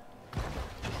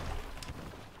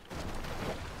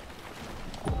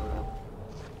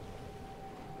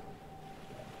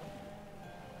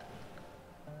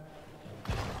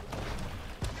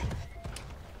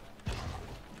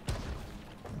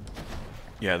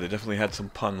 Yeah, they definitely had some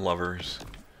pun lovers.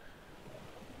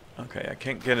 Okay, I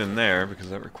can't get in there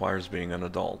because that requires being an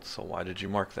adult, so why did you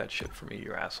mark that shit for me,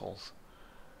 you assholes?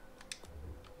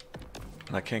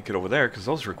 And I can't get over there because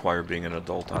those require being an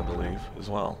adult, I believe, as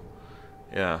well.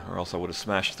 Yeah, or else I would have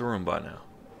smashed through them by now.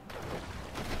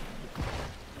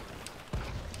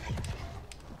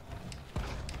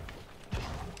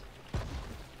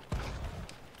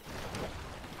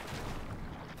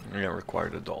 Yeah,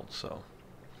 required adults, so...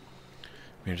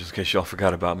 I mean, just in case y'all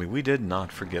forgot about me, we did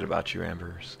not forget about you,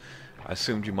 Ambers. I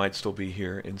assumed you might still be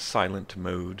here in silent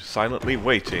mode, silently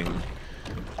waiting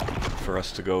for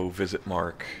us to go visit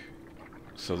Mark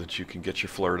so that you can get your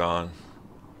flirt on.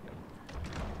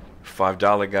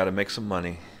 $5 gotta make some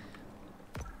money.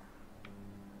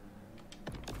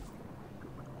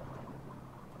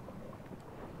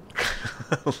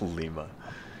 Lima.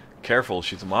 Careful,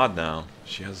 she's a mod now.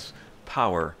 She has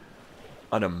power.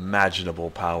 Unimaginable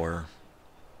power.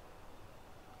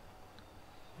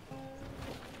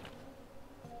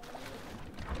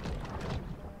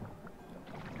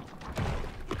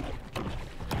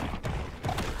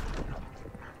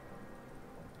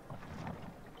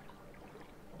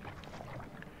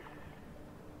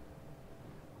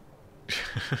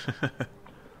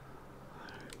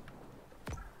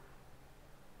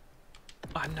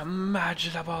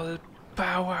 Unimaginable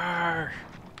power.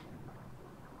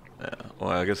 Yeah, well,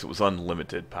 I guess it was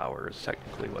unlimited power is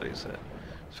technically what he said.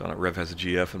 So Rev has a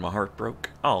GF and my heart broke.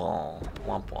 Oh,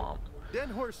 womp womp. Dead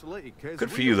Horse Lake has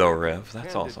Good for you though, Rev.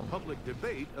 That's awesome. Public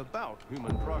debate about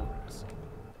human progress.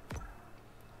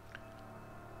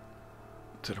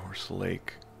 Dead Horse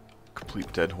Lake.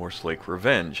 Complete Dead Horse Lake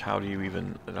Revenge. How do you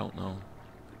even... I don't know.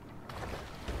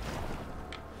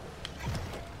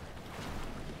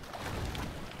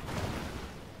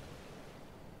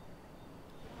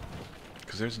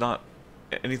 Because there's not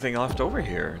anything left over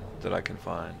here that I can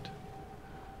find.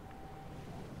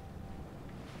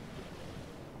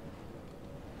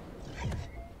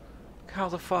 How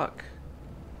the fuck?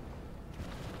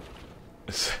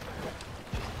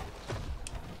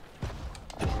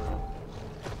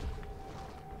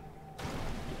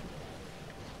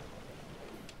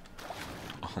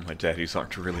 Oh, my daddies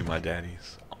aren't really my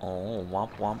daddies. Oh,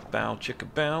 womp womp bow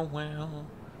chicka bow wow.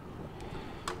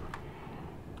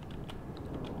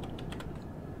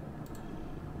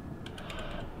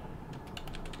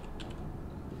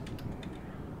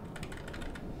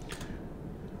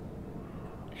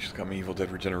 She's got me Evil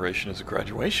Dead Regeneration as a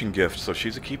graduation gift, so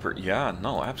she's a keeper. Yeah,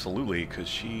 no, absolutely, because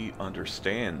she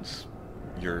understands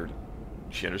your...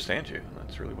 She understands you.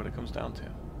 That's really what it comes down to.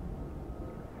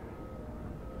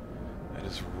 That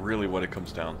is really what it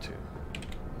comes down to.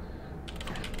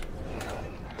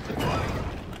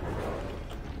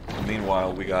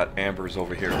 Meanwhile, we got Ambers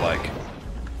over here like...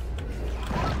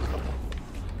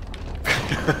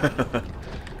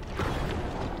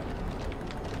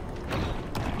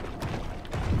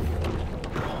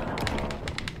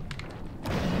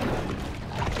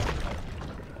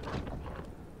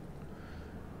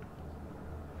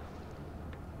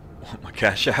 My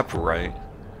Cash App, right?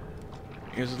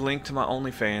 Here's a link to my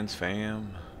OnlyFans,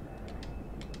 fam.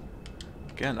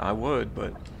 Again, I would,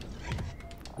 but...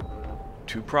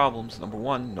 Two problems. Number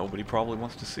one, nobody probably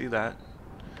wants to see that.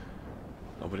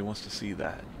 Nobody wants to see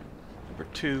that. Number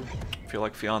two, I feel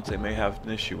like fiance may have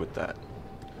an issue with that.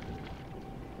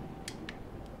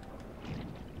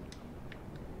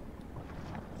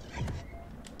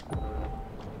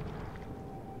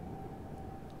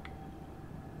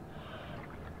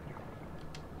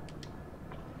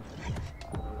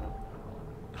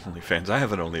 OnlyFans. I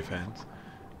have an OnlyFans.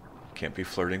 Can't be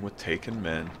flirting with taken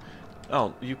men.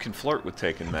 Oh, you can flirt with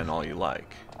taken men all you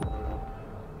like.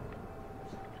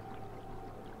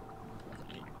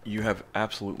 you have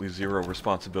absolutely zero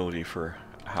responsibility for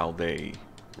how they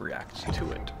react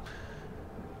to it.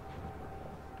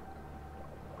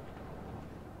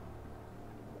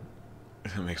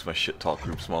 It makes my shit talk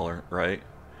group smaller, right?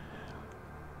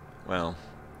 Well,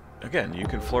 again, you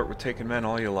can flirt with taken men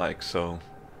all you like, so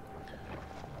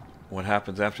what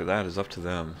happens after that is up to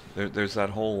them. There's that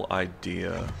whole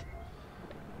idea,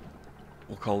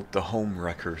 we'll call it the home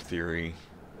wrecker theory.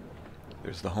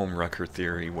 There's the home wrecker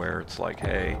theory where it's like,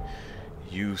 hey,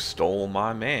 you stole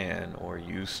my man, or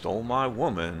you stole my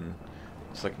woman.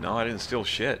 It's like, no, I didn't steal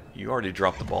shit. You already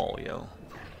dropped the ball, yo.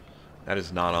 That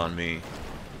is not on me.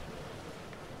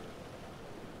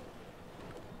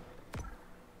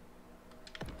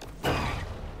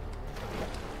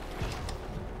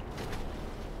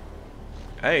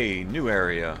 Hey, new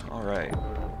area. Alright.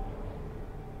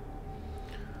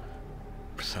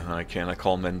 I can't. I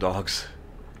call men dogs.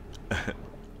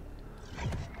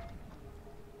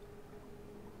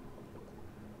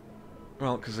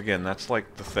 Well, because again, that's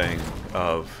like the thing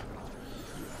of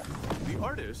The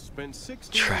artist spent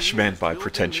 16 trash years man by building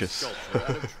pretentious. this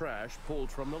sculpture out of trash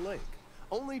pulled from the lake,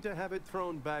 only to have it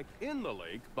thrown back in the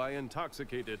lake by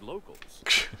intoxicated locals.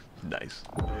 Nice.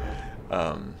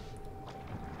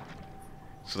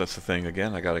 So that's the thing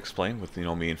again. I gotta explain with, you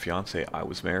know, me and fiance. I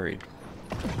was married.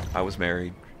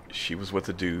 She was with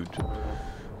a dude.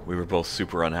 We were both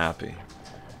super unhappy.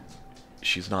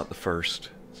 She's not the first.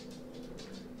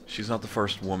 She's not the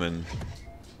first woman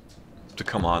to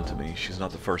come on to me. She's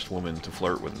not the first woman to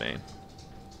flirt with me.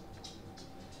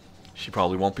 She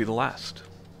probably won't be the last.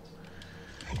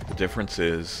 The difference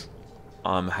is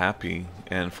I'm happy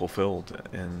and fulfilled,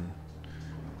 and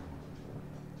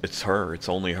it's her. It's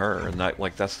only her, and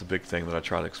that's the big thing that I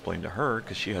try to explain to her,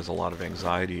 because she has a lot of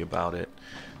anxiety about it,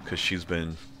 because she's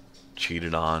been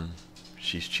cheated on.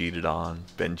 She's cheated on,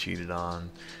 been cheated on,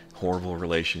 horrible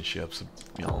relationships,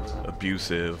 you know,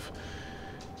 abusive,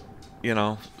 you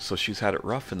know, so she's had it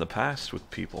rough in the past with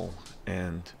people,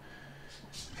 and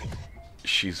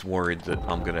she's worried that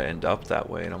I'm gonna end up that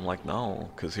way, and I'm like,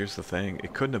 no, because here's the thing,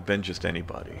 it couldn't have been just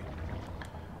anybody.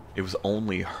 It was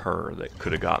only her that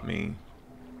could have got me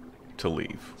to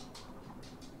leave.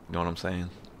 You know what I'm saying?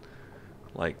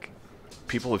 Like,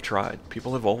 people have tried.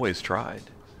 People have always tried.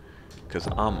 Because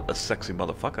I'm a sexy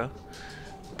motherfucker.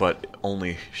 But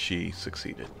only she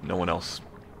succeeded. No one else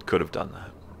could have done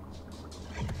that.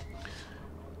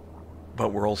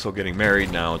 But we're also getting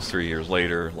married now. It's 3 years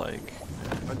later. Like,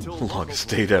 longest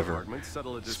date ever.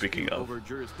 Speaking of.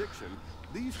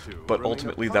 But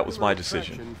ultimately, that was my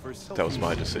decision. That was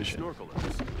my decision.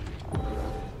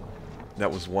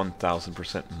 That was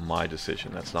 1000% my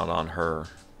decision. That's not on her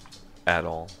at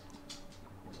all.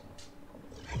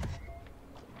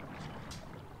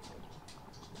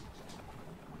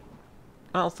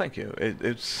 Oh, thank you.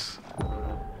 It's...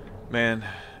 Man,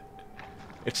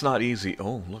 it's not easy.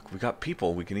 Oh, look, we got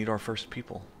people. We can eat our first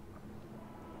people.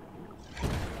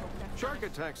 Shark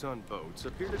attacks on boats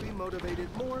appear to be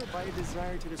motivated more by a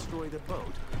desire to destroy the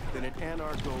boat than an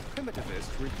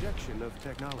anarcho-primitivist rejection of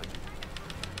technology.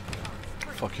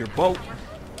 Fuck your boat.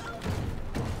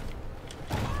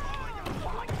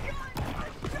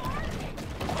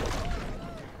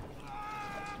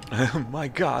 Oh my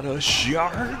god, a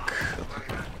shark!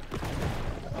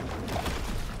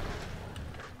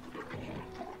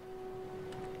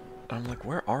 I'm like,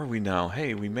 where are we now?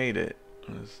 Hey, we made it.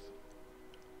 Okay,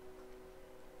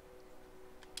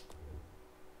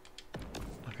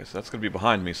 so that's gonna be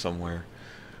behind me somewhere.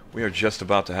 We are just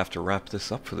about to have to wrap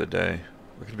this up for the day.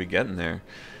 We're gonna be getting there.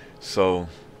 So,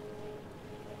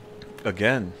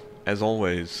 again, as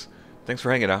always, thanks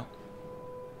for hanging out.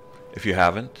 If you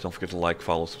haven't, don't forget to like,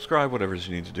 follow, subscribe, whatever it is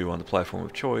you need to do on the platform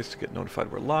of choice to get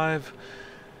notified we're live.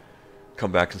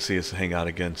 Come back and see us hang out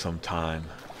again sometime.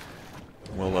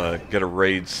 We'll get a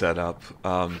raid set up.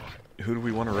 Who do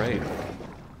we want to raid?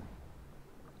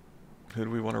 Who do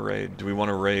we want to raid? Do we want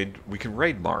to raid? We can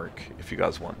raid Mark if you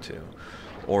guys want to.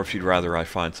 Or if you'd rather I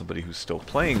find somebody who's still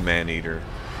playing Maneater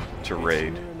to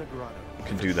raid, you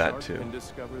can do that too. And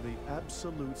discover the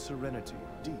absolute serenity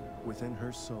deep within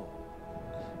her soul.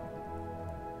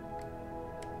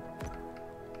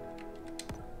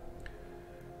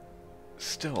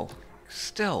 Still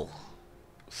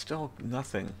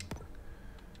nothing.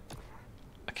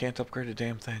 I can't upgrade a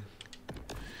damn thing.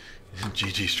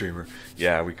 GG streamer.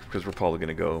 Yeah, because we're probably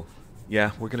gonna go.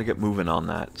 Yeah, we're gonna get moving on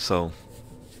that. So,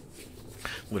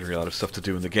 literally a lot of stuff to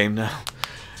do in the game now.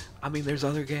 I mean, there's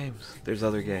other games.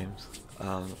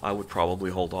 I would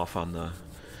probably hold off on the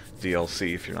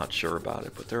DLC if you're not sure about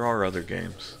it, but there are other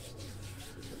games.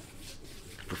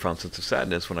 Profound sense of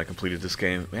sadness when I completed this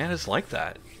game. Man, it's like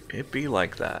that. It be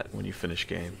like that when you finish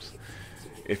games.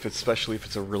 Especially if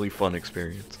it's a really fun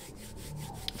experience.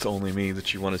 It's only me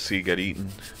that you want to see get eaten.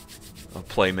 I'll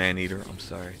play Maneater. I'm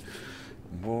sorry.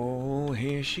 Whoa,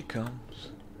 here she comes.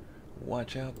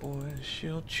 Watch out, boys.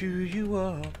 She'll chew you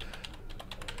up.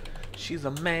 She's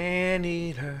a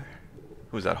man-eater.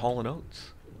 Who's that, Hall &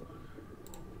 Oates?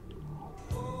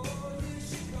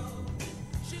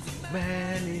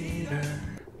 Man-eater.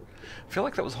 I feel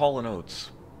like that was Hall & Oates.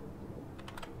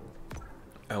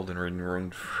 Elden Ring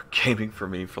ruined gaming for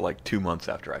me for like 2 months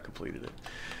after I completed it.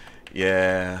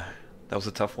 Yeah, that was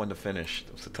a tough one to finish.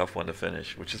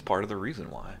 Which is part of the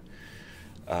reason why.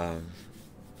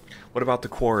 What about The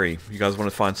Quarry? You guys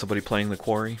want to find somebody playing The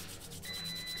Quarry?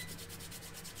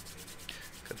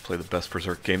 Gotta play the best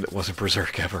Berserk game that wasn't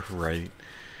Berserk ever, right?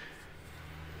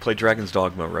 Play Dragon's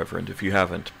Dogma, Reverend. If you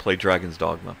haven't, play Dragon's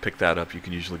Dogma. Pick that up. You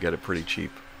can usually get it pretty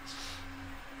cheap.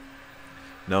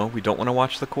 No, we don't want to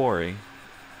watch The Quarry.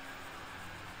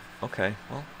 Okay,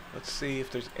 well, let's see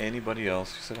if there's anybody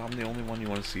else. You said I'm the only one you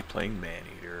want to see playing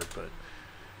Maneater, but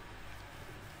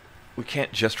we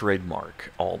can't just raid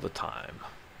Mark all the time.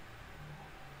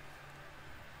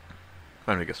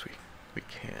 I mean, I guess we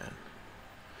can.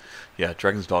 Yeah,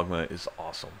 Dragon's Dogma is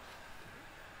awesome.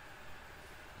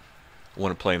 I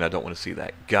want to play and I don't want to see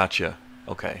that. Gotcha.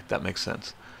 Okay, that makes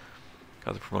sense.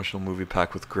 Got the promotional movie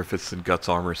pack with Griffiths and Guts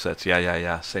armor sets.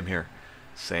 Yeah. Same here.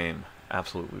 Same.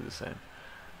 Absolutely the same.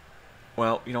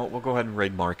 Well, you know what? We'll go ahead and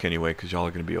raid Mark anyway, because y'all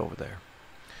are going to be over there.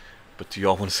 But do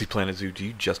y'all want to see Planet Zoo? Do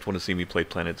you just want to see me play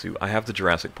Planet Zoo? I have the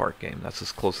Jurassic Park game. That's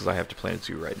as close as I have to Planet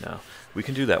Zoo right now. We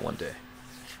can do that one day.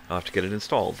 I'll have to get it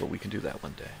installed, but we can do that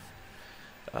one day.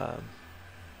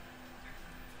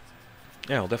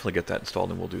 Yeah, I'll definitely get that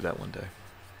installed, and we'll do that one day.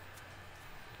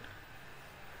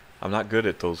 I'm not good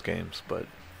at those games, but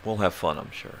we'll have fun,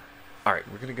 I'm sure. Alright,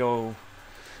 we're going to go...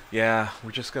 Yeah,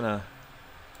 we're just going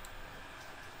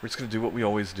to do what we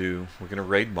always do. We're going to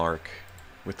raid Mark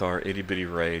with our itty-bitty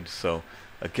raid. So,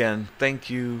 again, thank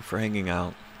you for hanging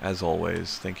out, as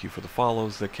always. Thank you for the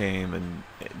follows that came, and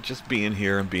just being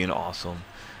here and being awesome.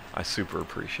 I super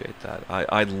appreciate that.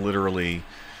 I literally...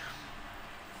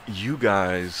 You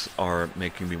guys are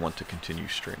making me want to continue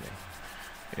streaming.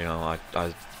 You know,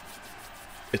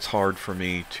 it's hard for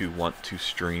me to want to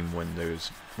stream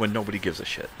when nobody gives a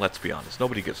shit. Let's be honest,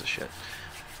 nobody gives a shit.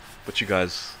 But you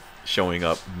guys showing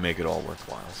up make it all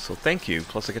worthwhile. So thank you.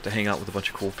 Plus I get to hang out with a bunch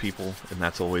of cool people, and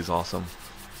that's always awesome.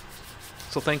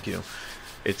 So thank you.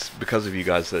 It's because of you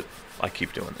guys that I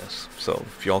keep doing this. So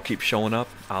if y'all keep showing up,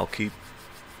 I'll keep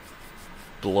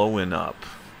blowing up.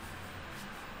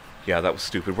 Yeah, that was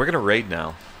stupid. We're gonna raid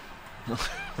now.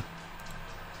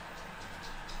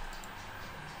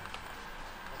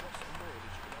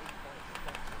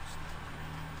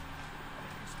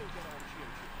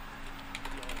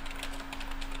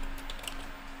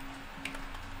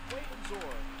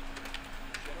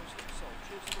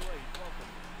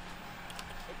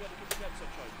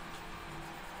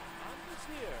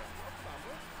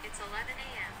 It's 11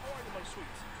 a.m. How are you, my sweet?